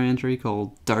Dictionary entry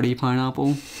called Dirty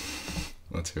Pineapple.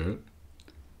 Let's hear it.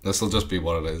 This'll just be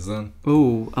what it is then.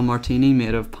 Oh, a martini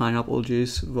made of pineapple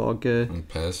juice, vodka, And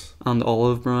piss. and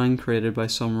olive brine created by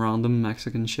some random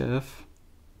Mexican chef.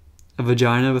 A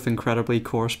vagina with incredibly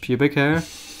coarse pubic hair.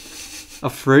 A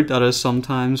fruit that is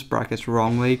sometimes, brackets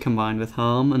wrongly, combined with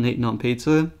ham and eaten on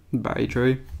pizza. Very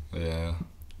true. Yeah.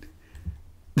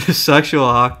 The sexual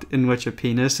act in which a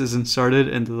penis is inserted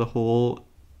into the hole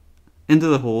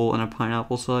in a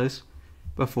pineapple slice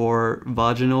before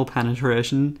vaginal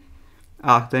penetration,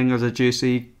 acting as a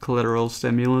juicy clitoral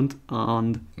stimulant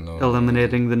and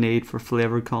eliminating the need for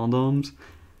flavoured condoms.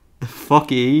 The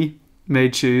fucky may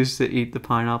choose to eat the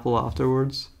pineapple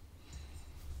afterwards.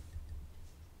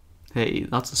 Hey,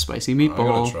 that's a spicy I gotta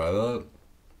meatball. try that.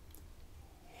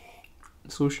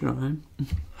 So should I.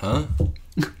 Huh?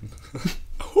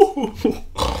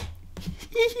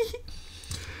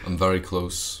 I'm very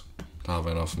close to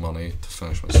having enough money to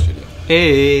finish my studio.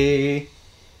 Hey.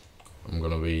 I'm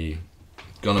gonna be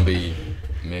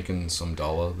making some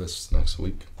dollar this next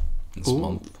week, this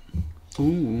month,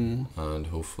 Ooh. and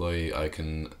hopefully I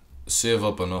can save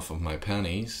up enough of my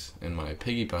pennies in my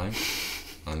piggy bank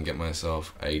and get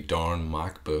myself a darn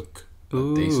MacBook,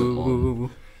 a decent one.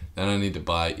 Then I need to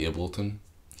buy Ableton,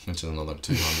 which is another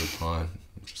 £200,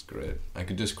 which is great. I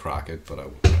could just crack it, but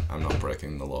I'm not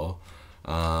breaking the law.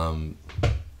 And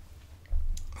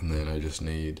And then I just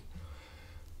need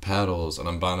pedals, and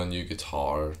I'm buying a new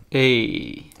guitar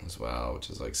as well, which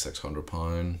is like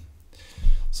 £600.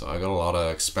 So I got a lot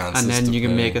of expenses. And then you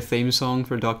can make a theme song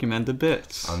for Documented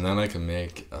Bits. And then I can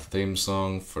make a theme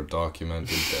song for Documented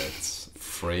Bits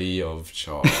free of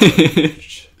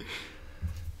charge.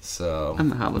 So I'm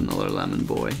gonna have another lemon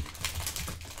boy.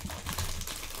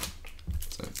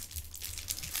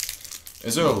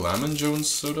 Is there a lemon Jones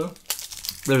soda?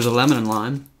 There's a lemon and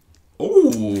lime.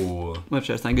 Ooh. Which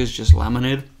I think is just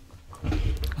lemonade.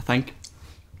 I think.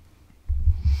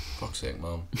 Fuck's sake,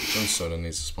 man. Jones soda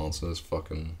needs to sponsor this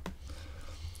fucking...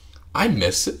 I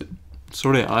miss it.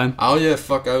 So do I. Oh yeah,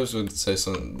 fuck, I was going to say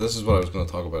something. This is what I was going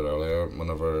to talk about earlier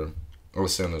whenever I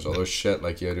was saying there's other shit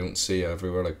like you don't see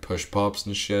everywhere, like push pops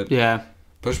and shit. Yeah.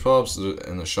 Push pops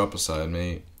in the shop beside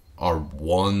me are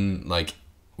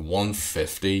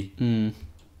 $150.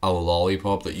 A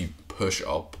lollipop that you push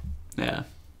up. Yeah.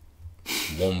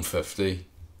 $150.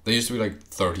 They used to be like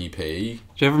 30p. Do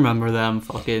you ever remember them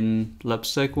fucking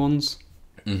lipstick ones?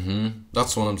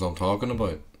 That's the ones I'm talking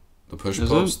about. The push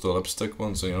pops, the lipstick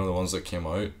ones, so you know the ones that came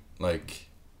out, like...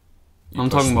 I'm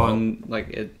talking about, like,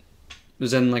 it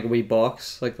was in like a wee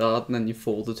box like that, and then you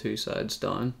fold the two sides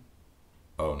down.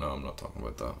 Oh no, I'm not talking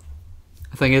about that.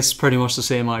 I think it's pretty much the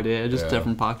same idea, just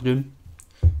different packaging.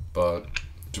 But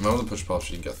do you remember the push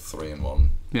pops you can get 3 in 1?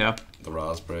 Yeah. The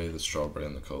raspberry, the strawberry,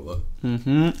 and the cola.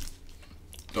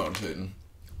 Darn tootin'.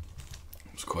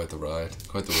 It was quite the ride,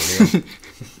 quite the rodeo.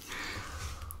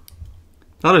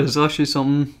 That is actually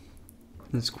something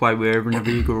that's quite weird.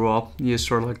 Whenever you grow up, you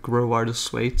sort of like grow out of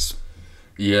sweets.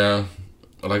 Yeah,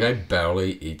 like I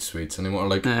barely eat sweets anymore.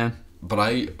 Like, but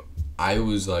I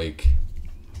was like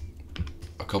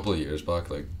a couple of years back,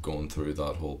 like going through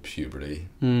that whole puberty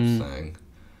thing.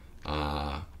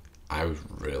 I was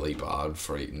really bad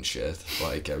for eating shit.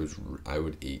 Like I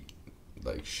would eat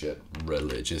like shit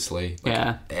religiously.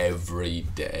 Like every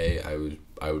day I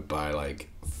would buy like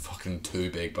fucking 2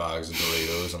 big bags of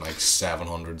Doritos and like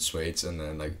 700 sweets, and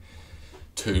then like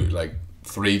 3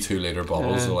 2-liter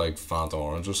bottles of like Fanta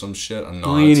Orange or some shit. And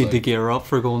now you need to gear up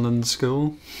for going into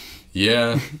school.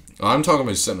 Yeah. I'm talking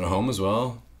about sitting at home as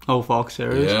well. Oh fuck,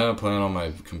 serious? Yeah, playing on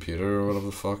my computer or whatever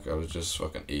the fuck. I was just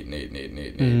fucking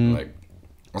eating. Like,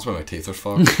 that's why my teeth are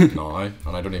fucked now, and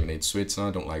I don't even eat sweets now.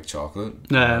 I don't like chocolate.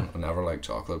 Yeah. I never liked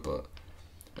chocolate, but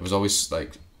it was always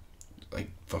like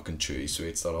fucking chewy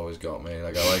sweets that always got me.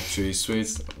 Like, I like chewy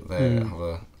sweets. They have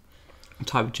a... What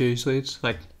type of chewy sweets?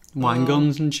 Like wine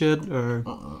gums and shit, or...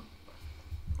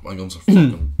 Wine gums are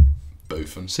fucking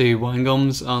boofing. See, wine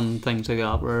gums and things like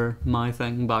that were my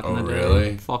thing back in the day.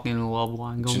 Really? Fucking love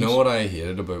wine gums. Do you know what I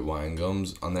hated about wine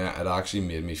gums? And it actually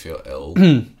made me feel ill.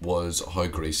 Was how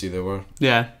greasy they were.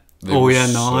 Yeah. They were no.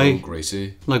 So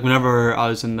greasy. Like, whenever I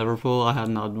was in Liverpool, I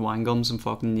hadn't had wine gums in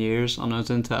fucking years, and I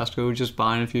was in Tesco just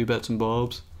buying a few bits and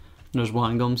bobs, and there's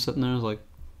wine gums sitting there. I was like,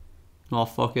 oh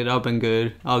fuck it, I've been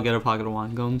good, I'll get a packet of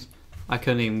wine gums. I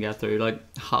couldn't even get through like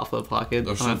half of the packet,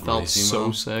 and I felt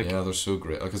so sick. Yeah, they're so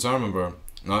great. Because I remember,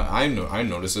 I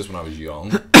noticed this when I was young.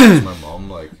 Because my mum,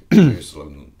 like, used to live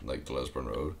in like the Lisburn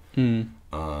Road,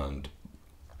 and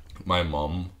my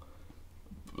mum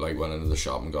like went into the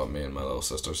shop and got me and my little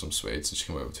sister some sweets, and she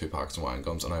came out with 2 packets of wine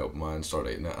gums, and I opened mine and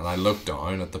started eating it, and I looked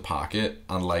down at the packet,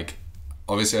 and like,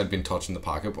 obviously I'd been touching the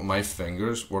packet, but my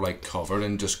fingers were like covered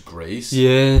in just grease.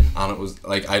 Yeah. And it was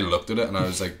like, I looked at it and I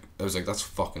was like, that's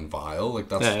fucking vile. Like,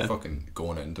 that's fucking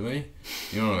going into me.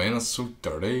 You know what I mean? That's so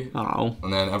dirty. Oh.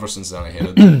 And then ever since then I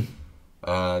hated it.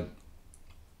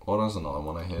 What is another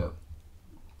one I hate?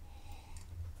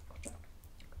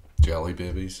 Jelly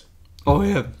babies. Oh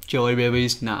yeah, jelly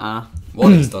babies. Nah.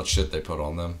 What is that shit they put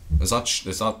on them? Is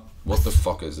that what the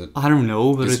fuck is it? I don't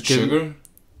know, but is it sugar?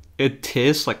 It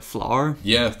tastes like flour.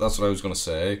 Yeah, that's what I was gonna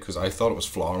say, because I thought it was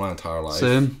flour my entire life.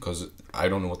 Same. Because I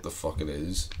don't know what the fuck it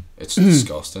is. It's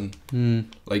disgusting.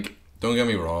 Like, don't get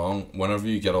me wrong, whenever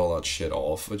you get all that shit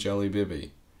off a jelly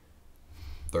baby,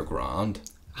 they're grand.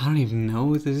 I don't even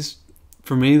know.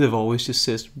 For me, they've always just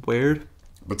tasted weird.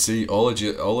 But see, all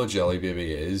a jelly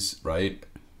baby is, right?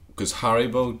 Because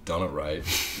Haribo done it right.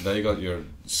 They got your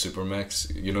super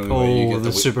mix. You know the way you get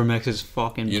the super mix is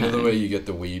fucking. You know the way you get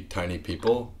the wee tiny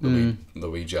people, the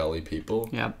wee jelly people.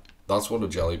 Yeah. That's what a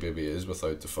jelly baby is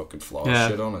without the fucking flour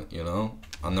shit on it. You know,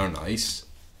 and they're nice.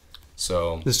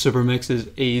 So the super mix is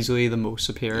easily the most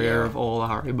superior of all the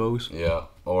Haribos. Yeah,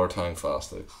 or Tang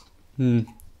Fastics. I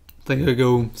think I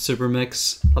go super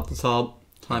mix at the top,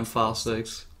 Tang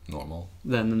Fastics. Normal.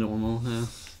 Then the normal. Yeah.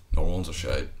 Normal ones are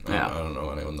shite. Yeah. I don't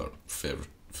know anyone that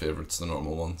favourites the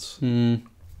normal ones.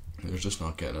 They're just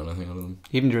not getting anything out of them.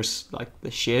 Even just like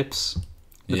the shapes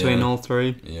between all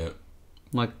three. Yeah.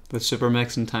 Like the Super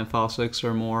Mix and Time Classics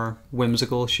are more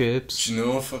whimsical shapes. Do you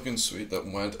know a fucking sweet that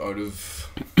went out of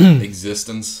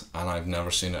existence and I've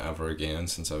never seen it ever again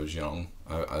since I was young?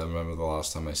 I remember the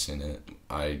last time I seen it,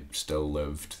 I still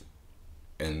lived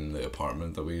in the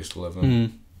apartment that we used to live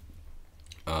in.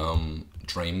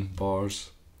 Dream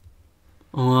bars.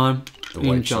 Oh, The me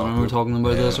white and John chocolate. were talking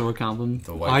about Yeah. this over camping.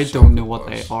 The white I don't know chocolate what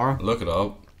bars. they are. Look it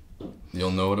up.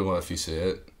 You'll know it if you see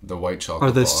it. The white chocolate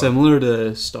Are they bar. similar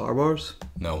to Star Wars?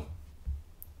 No.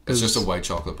 It's just a white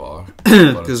chocolate bar.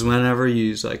 Because whenever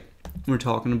you were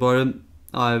talking about it,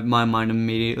 my mind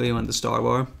immediately went to Star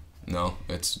Wars. No,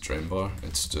 it's a Dream Bar.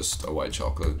 It's just a white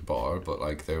chocolate bar, but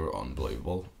like they were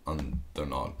unbelievable, and they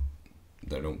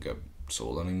don't get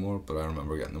sold anymore. But I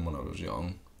remember getting them when I was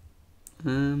young.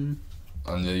 And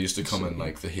they used to come in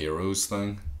like the Heroes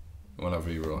thing.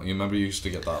 Whenever you were, you remember you used to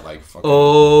get that like fucking.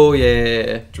 Oh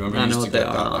yeah. Do you remember I you know used to what they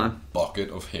get that are. like bucket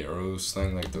of Heroes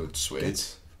thing, like the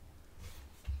sweets?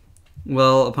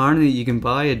 Well, apparently you can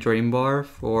buy a Dream Bar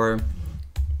for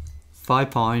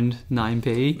 £5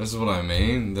 9p. This is what I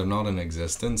mean. They're not in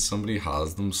existence. Somebody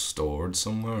has them stored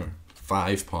somewhere.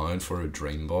 £5 for a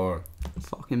Dream Bar.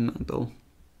 Fucking mental.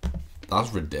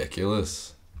 That's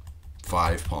ridiculous.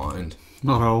 £5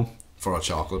 No. for a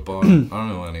chocolate bar. I don't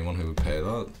know anyone who would pay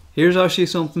that. Here's actually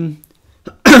something.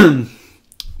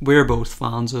 We're both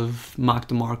fans of Mac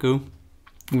DeMarco.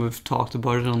 We've talked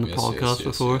about it on the podcast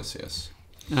before. Yes.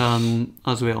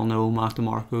 As we all know, Mac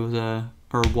DeMarco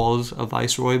was a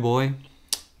Viceroy boy.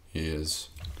 He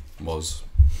was.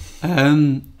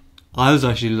 I was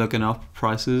actually looking up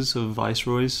prices of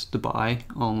Viceroys to buy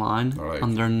online,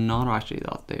 and they're not actually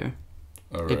that dear.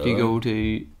 Oh, If you go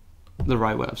to the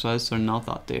right websites, they're not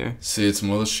that dear. See, it's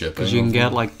more the shipping. Because you can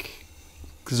get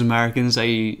because Americans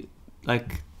do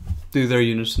their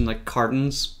units in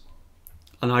cartons,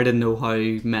 and I didn't know how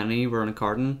many were in a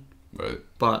carton. Right.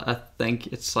 But I think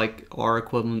it's our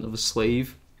equivalent of a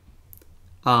sleeve,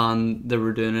 and they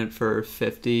were doing it for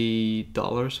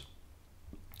 $50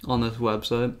 on this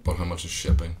website. But how much is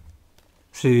shipping?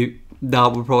 See,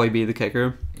 that would probably be the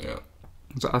kicker. Yeah.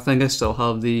 So I think I still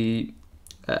have the.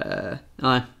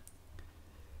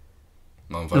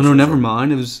 No, never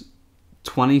mind. It was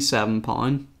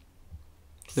 £27.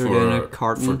 They were doing a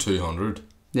carton for 200.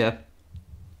 Yeah,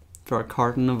 for a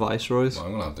carton of Viceroys. Well,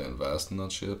 I'm gonna have to invest in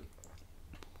that shit.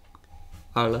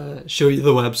 I'll show you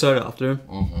the website after.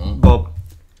 But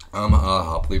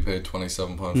I'll happily pay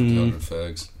 £27 for 200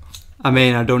 figs. I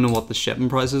mean, I don't know what the shipping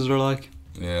prices are like.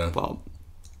 Yeah. But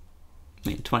I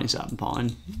mean,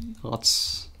 £27.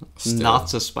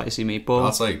 That's a spicy meatball.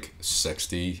 That's like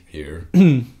 60 here.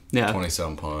 Yeah.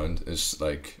 £27 is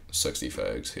like 60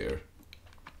 figs here.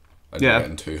 And Yeah. you're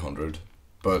getting 200.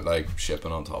 But like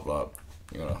shipping on top of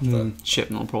that, you're gonna have to.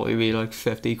 Shipping will probably be like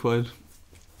 £50.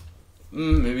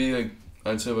 Maybe like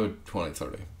I'd say about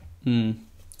 20-30.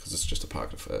 Because it's just a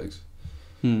packet of figs.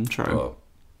 True.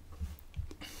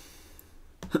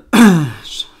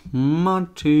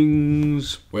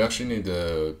 Muttings. We actually need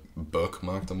to book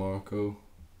Mac DeMarco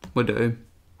We do.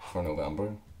 for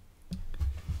November.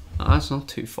 That's not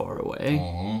too far away.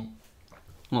 Uh-huh.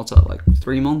 What's that, like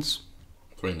 3 months?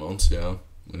 3 months, yeah.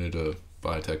 We need to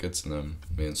buy tickets and then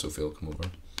me and Sophie will come over.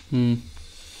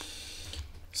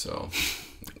 So,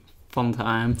 Fun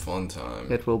time. fun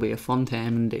time. It will be a fun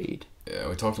time indeed. Yeah,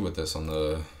 we talked about this on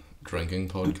the drinking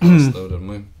podcast though, didn't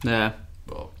we? Yeah.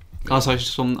 Well, That's actually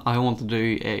something I want to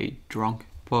do, a drunk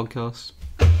podcast.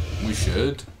 we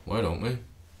should. Why don't we?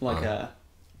 Like a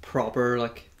proper,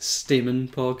 steaming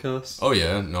podcast. Oh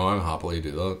yeah, no, I'm happily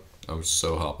do that. I would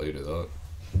so happily do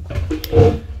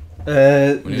that.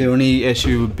 The only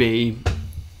issue would be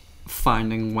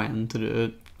finding when to do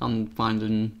it and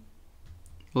finding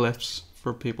lifts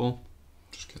for people.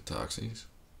 Just get taxis.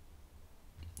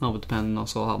 That would depend on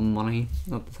also having money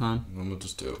at the time. And we'll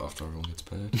just do it after everyone gets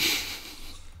paid.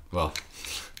 Well,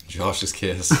 Josh's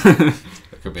case,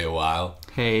 it could be a while.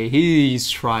 Hey, he's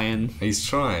trying. He's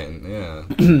trying, yeah.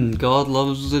 God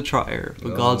loves a trier,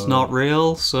 but God's not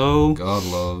real, so God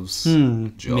loves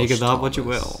Josh make of that what you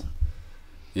Thomas. will.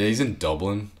 Yeah, he's in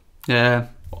Dublin. Yeah.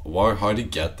 How'd he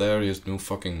get there? He has no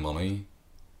fucking money.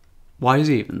 Why is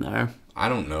he even there? I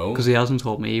don't know. Because he hasn't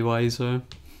told me why he's there.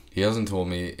 He hasn't told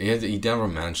me. He never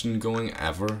mentioned going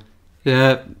ever.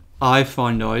 Yeah, I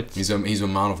found out. He's a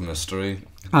man of mystery.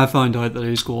 I found out that he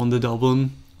was going to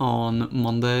Dublin on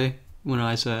Monday when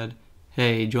I said,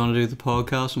 hey, do you want to do the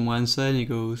podcast on Wednesday? And he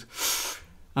goes,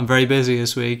 I'm very busy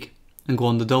this week and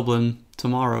going to Dublin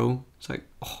tomorrow. It's like,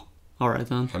 oh, alright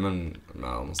then. Him and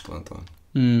Mel must have went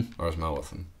then. Or is Mel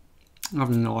with him? I have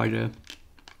no idea.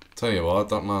 Tell you what,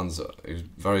 that man's he's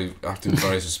acting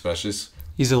very suspicious.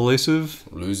 He's elusive.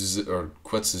 Loses it or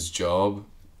quits his job,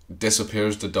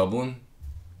 disappears to Dublin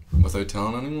without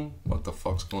telling anyone what the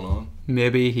fuck's going on.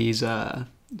 Maybe he's a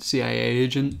CIA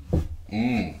agent.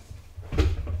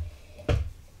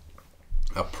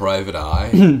 A private eye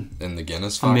in the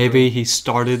Guinness factory. And maybe he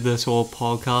started this whole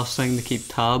podcast thing to keep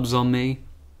tabs on me.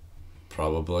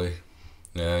 Probably.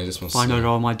 Yeah, he just wants Find to out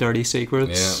all my dirty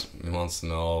secrets. Yeah, he wants to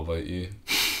know all about you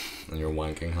and your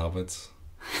wanking habits.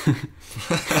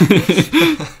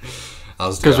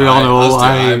 Because we all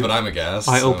know but I'm a guest.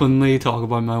 I openly talk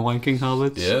about my wanking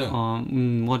habits. Yeah.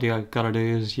 What you gotta do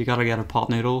is you gotta get a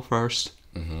pot noodle first.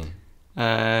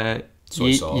 Soy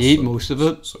sauce. You eat most of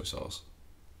it. Soy sauce.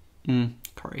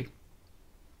 Curry.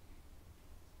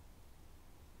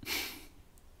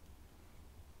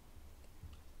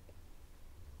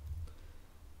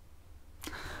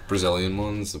 Brazilian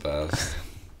one's the best.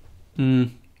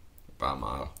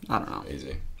 Bama. I don't know.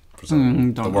 Easy.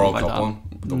 Brazilian. The World Cup one.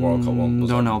 The World Cup one was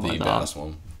don't like know the about best that.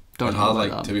 one. Don't it know had about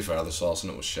like that. to be fair, the sauce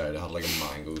and it was shite. It had like a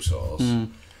mango sauce.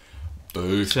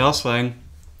 Boo. See, that's the thing.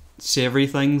 Savoury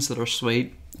things that are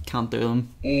sweet, can't do them.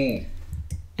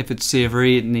 If it's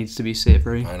savoury, it needs to be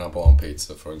savoury. Pineapple on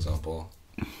pizza, for example.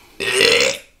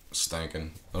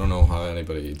 Stinking. I don't know how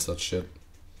anybody eats that shit.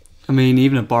 I mean,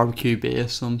 even a barbecue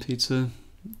base on pizza,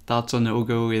 that's a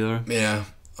no-go either. Yeah.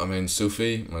 I mean,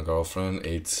 Sophie, my girlfriend,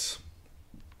 eats...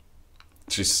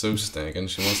 She's so stinking.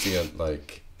 She wants to get,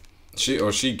 like...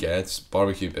 She gets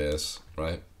barbecue base,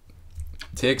 right?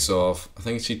 Takes off... I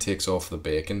think she takes off the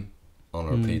bacon on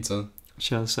her pizza.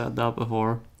 She has said that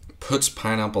before. Puts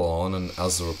pineapple on and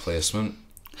as the replacement,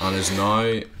 and is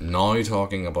now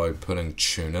talking about putting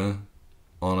tuna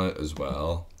on it as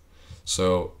well.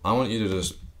 So I want you to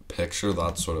just picture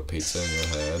that sort of pizza in your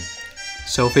head.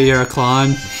 Sophie, you're a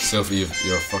clown. Sophie,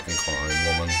 you're a fucking clown,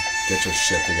 woman. Get your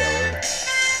shit together.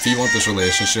 If you want this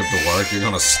relationship to work, you're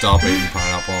gonna stop eating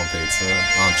pineapple on pizza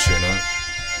and tuna.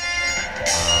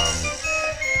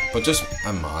 But just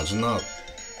imagine that.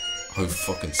 How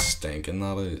fucking stinking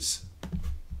that is.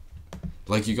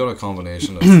 Like, you got a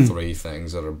combination of three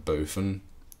things that are boofing.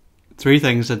 Three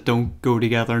things that don't go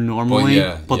together normally,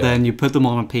 but yeah. then you put them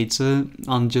on a pizza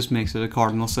and it just makes it a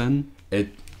cardinal sin.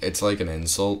 It's like an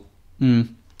insult to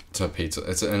pizza.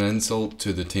 It's an insult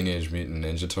to the Teenage Mutant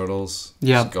Ninja Turtles.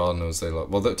 Yeah. God knows they love...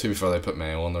 Well, to be fair, they put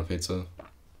mayo on their pizza.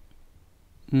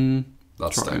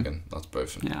 That's true. stinking. That's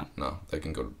boofing. Yeah. No, they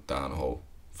can go down a hole.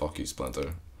 Fuck you,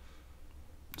 Splinter.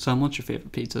 Sam, what's your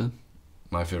favourite pizza?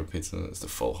 My favourite pizza is the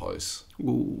Full House.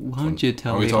 Ooh, why don't you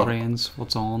tell the audience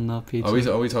what's on that pizza? Are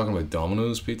we talking about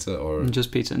Domino's pizza or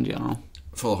just pizza in general?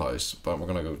 Full House, but we're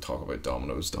gonna go talk about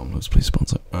Domino's. Domino's, please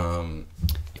sponsor.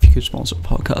 If you could sponsor a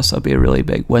podcast, that'd be a really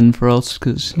big win for us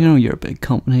because you know you're a big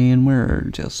company and we're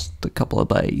just a couple of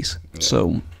bays. Yeah.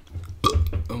 So.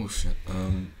 Oh shit.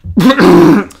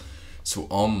 So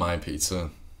on my pizza,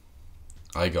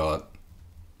 I got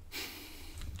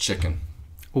chicken.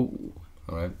 Ooh.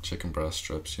 Alright, chicken breast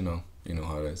strips, you know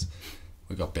how it is.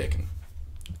 We got bacon.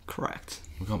 Correct.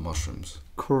 We got mushrooms.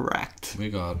 Correct. We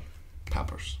got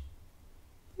peppers.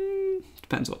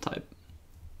 Depends what type.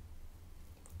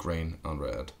 Green and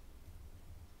red.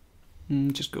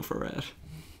 Just go for red.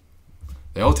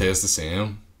 They all taste the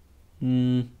same.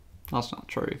 That's not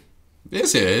true.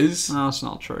 Yes, it is. That's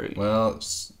not true. Well,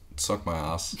 suck my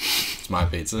ass. It's my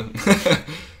pizza.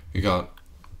 We got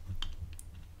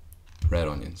red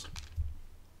onions.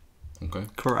 Okay.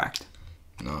 Correct.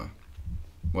 No.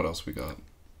 What else we got?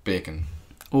 Bacon.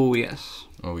 Oh yes.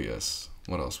 Oh yes.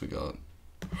 What else we got?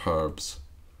 Herbs.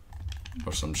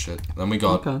 Or some shit. Then we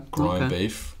got ground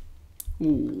beef.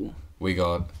 Ooh. We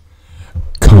got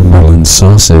Cumberland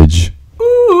sausage.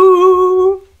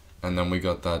 Ooh. And then we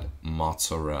got that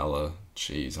mozzarella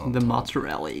cheese on the top.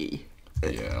 mozzarella.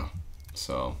 Yeah.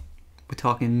 So. We're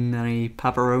talking any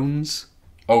pepperonis?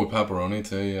 Oh, pepperoni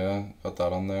too, yeah. Got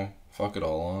that on there. Fuck it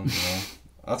all on, you know.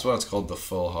 That's why it's called the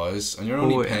Full House. And you're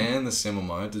only paying the same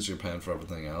amount as you're paying for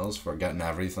everything else for getting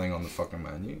everything on the fucking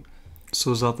menu.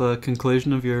 So is that the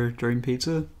conclusion of your dream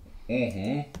pizza?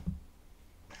 Mm-hmm.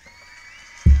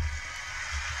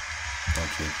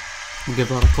 Thank you. We'll give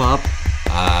that a clap.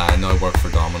 I now work for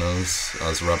Domino's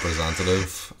as a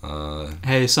representative.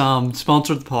 Hey Sam,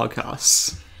 sponsor the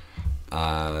podcast.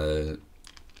 I'm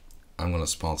going to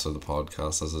sponsor the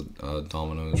podcast as a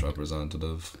Domino's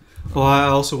representative. Well, I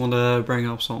also want to bring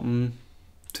up something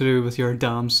to do with your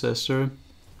damn sister.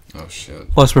 Oh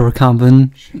shit. Whilst we were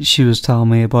camping, she was telling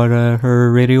me about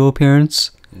her radio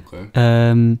appearance. Okay.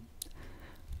 And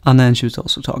then she was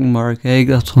also talking about her gig.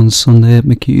 That's on Sunday at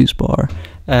McHugh's Bar.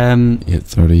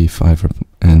 8:35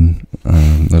 and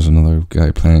there's another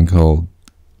guy playing called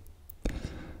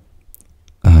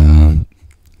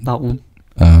That one.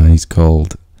 He's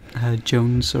called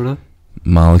Jones, sort of.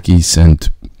 Maliki sent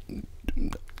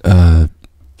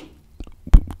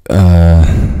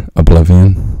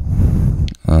Oblivion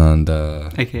and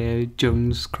aka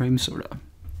Jones Cream Soda.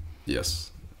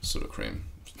 yes, soda cream.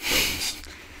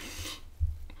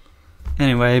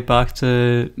 Anyway, back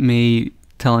to me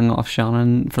telling off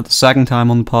Shannon for the second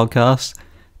time on the podcast.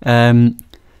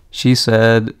 She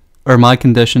said, or my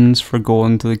conditions for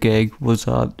going to the gig was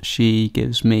that she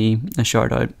gives me a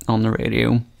shout out on the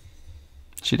radio.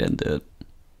 She didn't do it.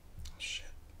 Shit.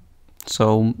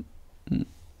 So,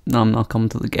 no, I'm not coming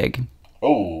to the gig.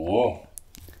 Oh,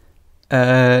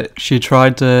 she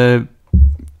tried to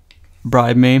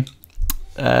bribe me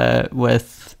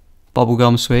with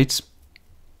bubblegum sweets.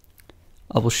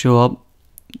 I will show up,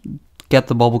 get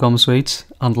the bubblegum sweets,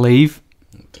 and leave.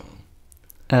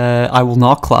 I will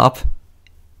not clap.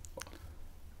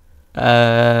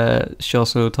 She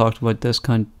also talked about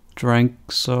discount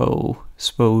drink, so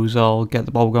suppose I'll get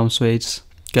the bubblegum sweets,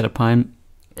 get a pint,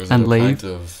 and leave. Is it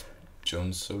a pint of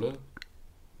Jones soda?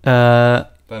 By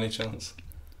any chance?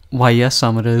 Why, yes,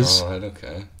 Sam, it is. Oh, right,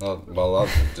 okay. Well,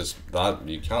 that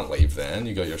you can't leave then.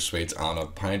 You got your sweets and a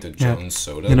pint of Jones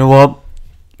soda. You know what,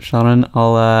 Shannon?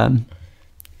 I'll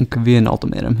give you an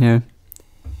ultimatum here.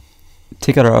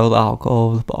 Take it out of the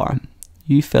alcohol of the bar.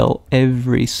 You fill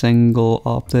every single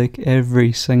optic,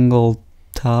 every single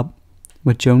tab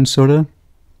with Jones soda.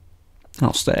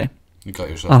 I'll stay. You got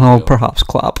yourself. And I'll perhaps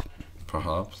clap.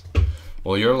 Perhaps.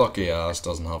 Well, your lucky ass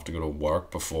doesn't have to go to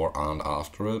work before and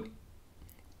after it.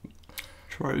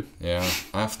 True. Yeah,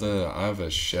 I have a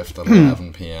shift at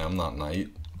 11 p.m. that night.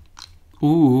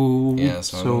 Ooh. Yeah,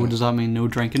 so does that mean no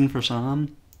drinking for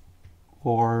Sam?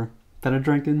 Or better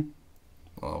drinking?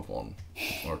 I'll have one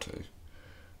or two.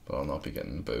 But I'll not be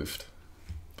getting boofed.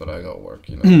 But I got work,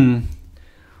 you know.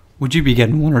 Would you be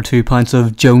getting 1 or 2 pints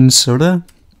of Jones soda?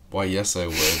 Why, yes I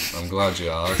would. I'm glad you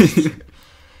asked.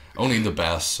 Only the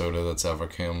best soda that's ever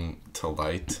come to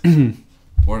light.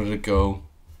 Where did it go?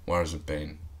 Where has it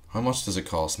been? How much does it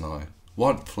cost now?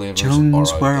 What flavours Jones, are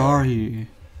out where there? are you?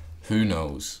 Who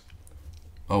knows?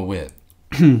 Oh wait.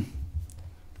 You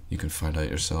can find out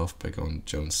yourself by going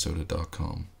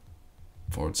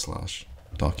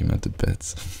jonessoda.com/documented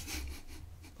bits.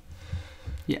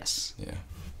 Yes. Yeah.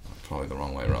 Probably the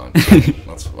wrong way around.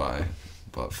 That's why.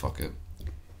 But fuck it.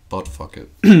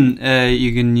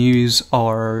 You can use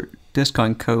our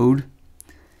discount code.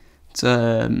 It's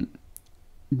Jane's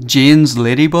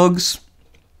Ladybugs.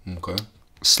 Okay.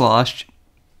 /documented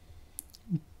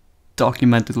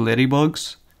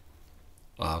ladybugs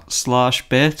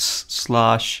 /bits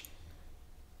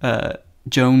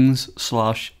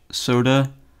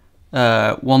 /Jones/soda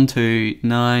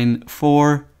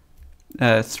 1294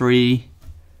 3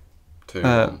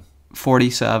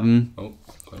 47 Oh,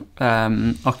 okay.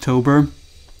 October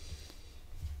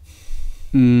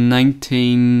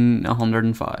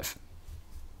 1905.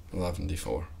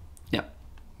 11d4. Yeah.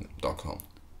 .com.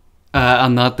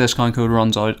 And that discount code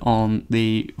runs out on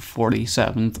the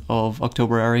 47th of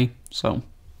October, so.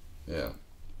 Yeah.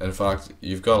 In fact,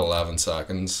 you've got 11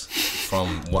 seconds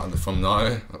from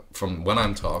when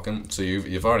I'm talking. So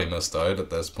you've already missed out at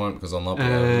this point because I'm not.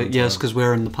 Yes, because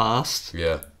we're in the past.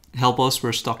 Yeah. Help us.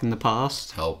 We're stuck in the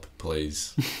past. Help,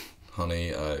 please,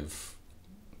 honey. I've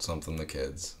something the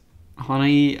kids.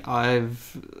 Honey,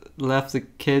 I've left the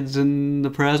kids in the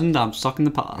present. I'm stuck in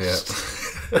the past. Yeah.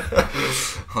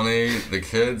 Honey, the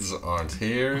kids aren't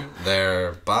here.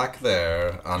 They're back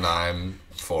there, and I'm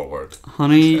forward.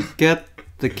 Honey, get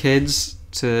the kids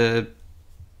to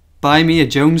buy me a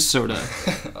Jones soda.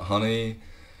 Honey,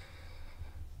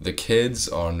 the kids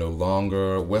are no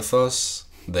longer with us.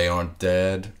 They aren't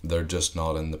dead. They're just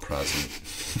not in the present.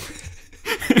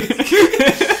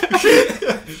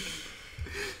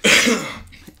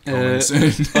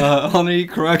 Honey,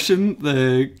 correction.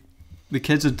 The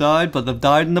kids have died, but they've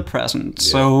died in the present.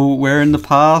 Yeah. So we're in the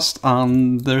past,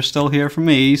 and they're still here for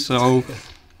me. So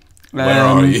where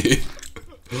are you?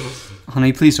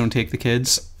 Honey, please don't take the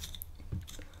kids.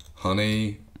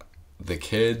 Honey, the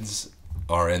kids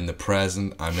are in the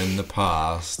present. I'm in the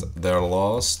past. They're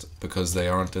lost because they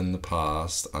aren't in the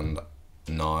past, and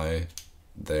now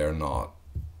they're not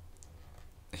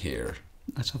here.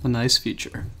 Let's have a nice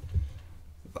future.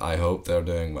 I hope they're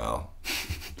doing well.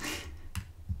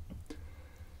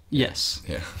 Yes.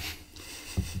 Yeah.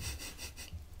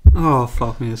 Oh,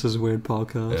 fuck me, this is a weird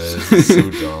podcast. It is so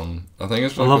dumb. I think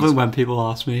it's. I love it when people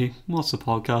ask me, what's the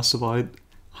podcast about?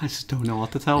 I just don't know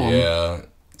what to tell them. Yeah.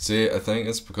 See, I think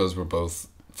it's because we're both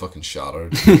fucking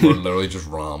shattered. We're literally just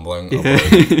rambling about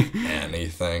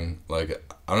anything. Like,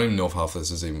 I don't even know if half this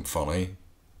is even funny.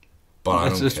 But I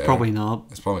don't care. It's probably not.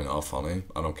 It's probably not funny.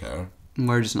 I don't care.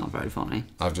 We're just not very funny.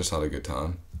 I've just had a good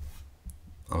time.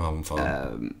 I'm having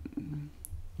fun.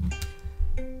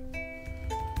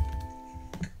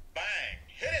 Bang!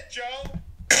 Hit it, Joe!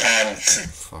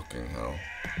 Fucking hell.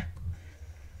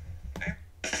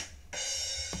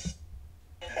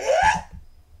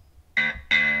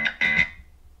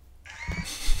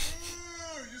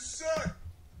 You suck!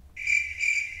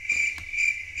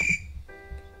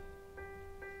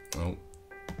 Oh.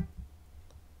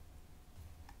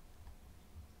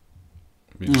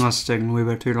 That's taking a wee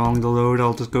bit too long to load.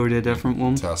 I'll just go to a different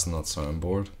one. Testing that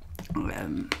soundboard.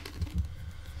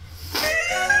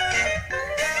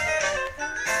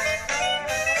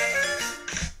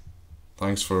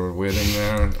 Thanks for waiting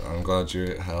there. I'm glad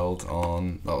you held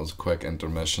on. That was a quick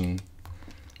intermission.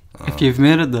 If you've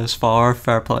made it this far,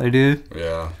 fair play to you.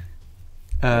 Yeah.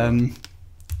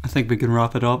 I think we can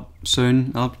wrap it up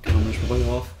soon. I'll turn this probably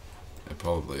off. It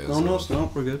probably is. No, it's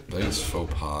not. We're good. Biggest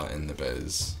faux pas in the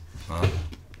biz. Huh?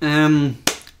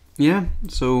 Yeah,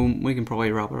 so we can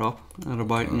probably wrap it up at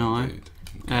about now.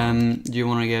 Do you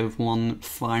want to give one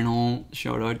final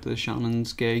shout out to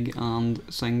Shannon's gig and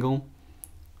single?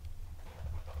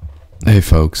 Hey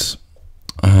folks,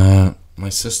 my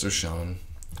sister Shannon.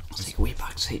 I'll take a wee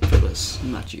back seat for this.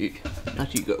 Let you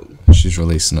go. She's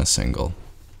releasing a single,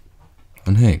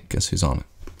 and hey, guess who's on it?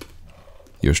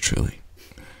 Yours truly,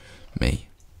 me,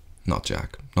 not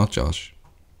Jack, not Josh,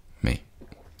 me.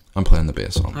 I'm playing the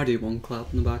bass on. I do one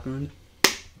clap in the background.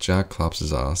 Jack claps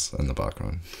his ass in the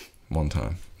background, one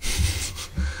time.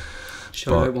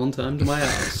 Shout out one time to my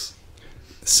ass.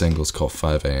 The single's called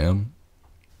 5 AM.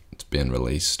 It's being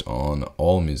released on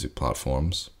all music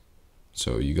platforms.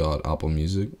 So you got Apple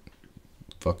Music,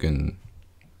 fucking,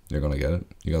 you're gonna get it.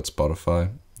 You got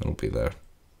Spotify, it'll be there.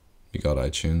 You got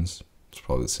iTunes, it's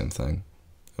probably the same thing.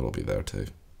 It'll be there too.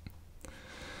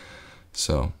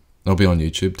 So, it'll be on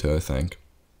YouTube too, I think.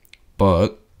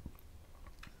 But,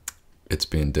 it's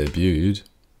being debuted.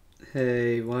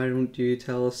 Hey, why don't you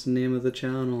tell us the name of the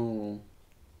channel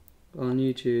on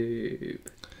YouTube?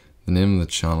 The name of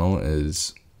the channel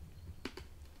is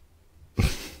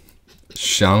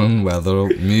Shannon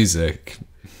Weatherup Music.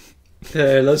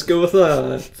 Hey, let's go with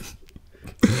that.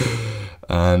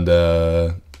 And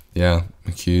yeah,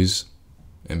 McHugh's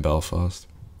in Belfast,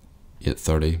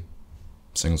 8:30.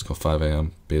 Singles called 5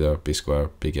 AM. Be there, be square,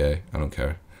 be gay. I don't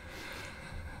care.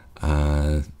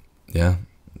 Yeah,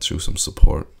 show some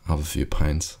support. Have a few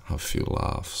pints. Have a few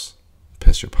laughs.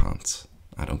 Piss your pants.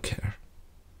 I don't care.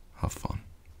 Have fun.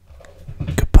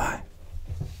 Goodbye.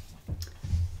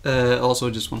 Also,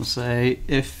 just want to say,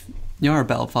 if you're a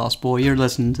Belfast boy, you're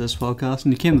listening to this podcast,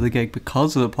 and you came to the gig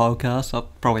because of the podcast, that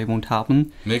probably won't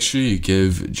happen. Make sure you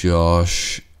give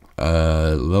Josh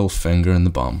a little finger in the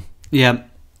bum. Yep.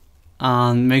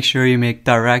 And make sure you make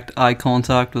direct eye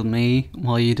contact with me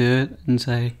while you do it, and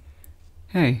say,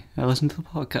 hey, I listened to the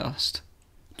podcast.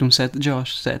 Don't say it to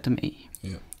Josh, say it to me.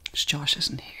 Yeah. Because Josh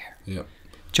isn't here. Yeah.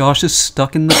 Josh is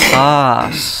stuck in the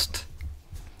past.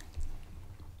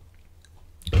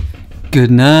 Good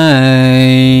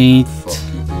night. Fuck.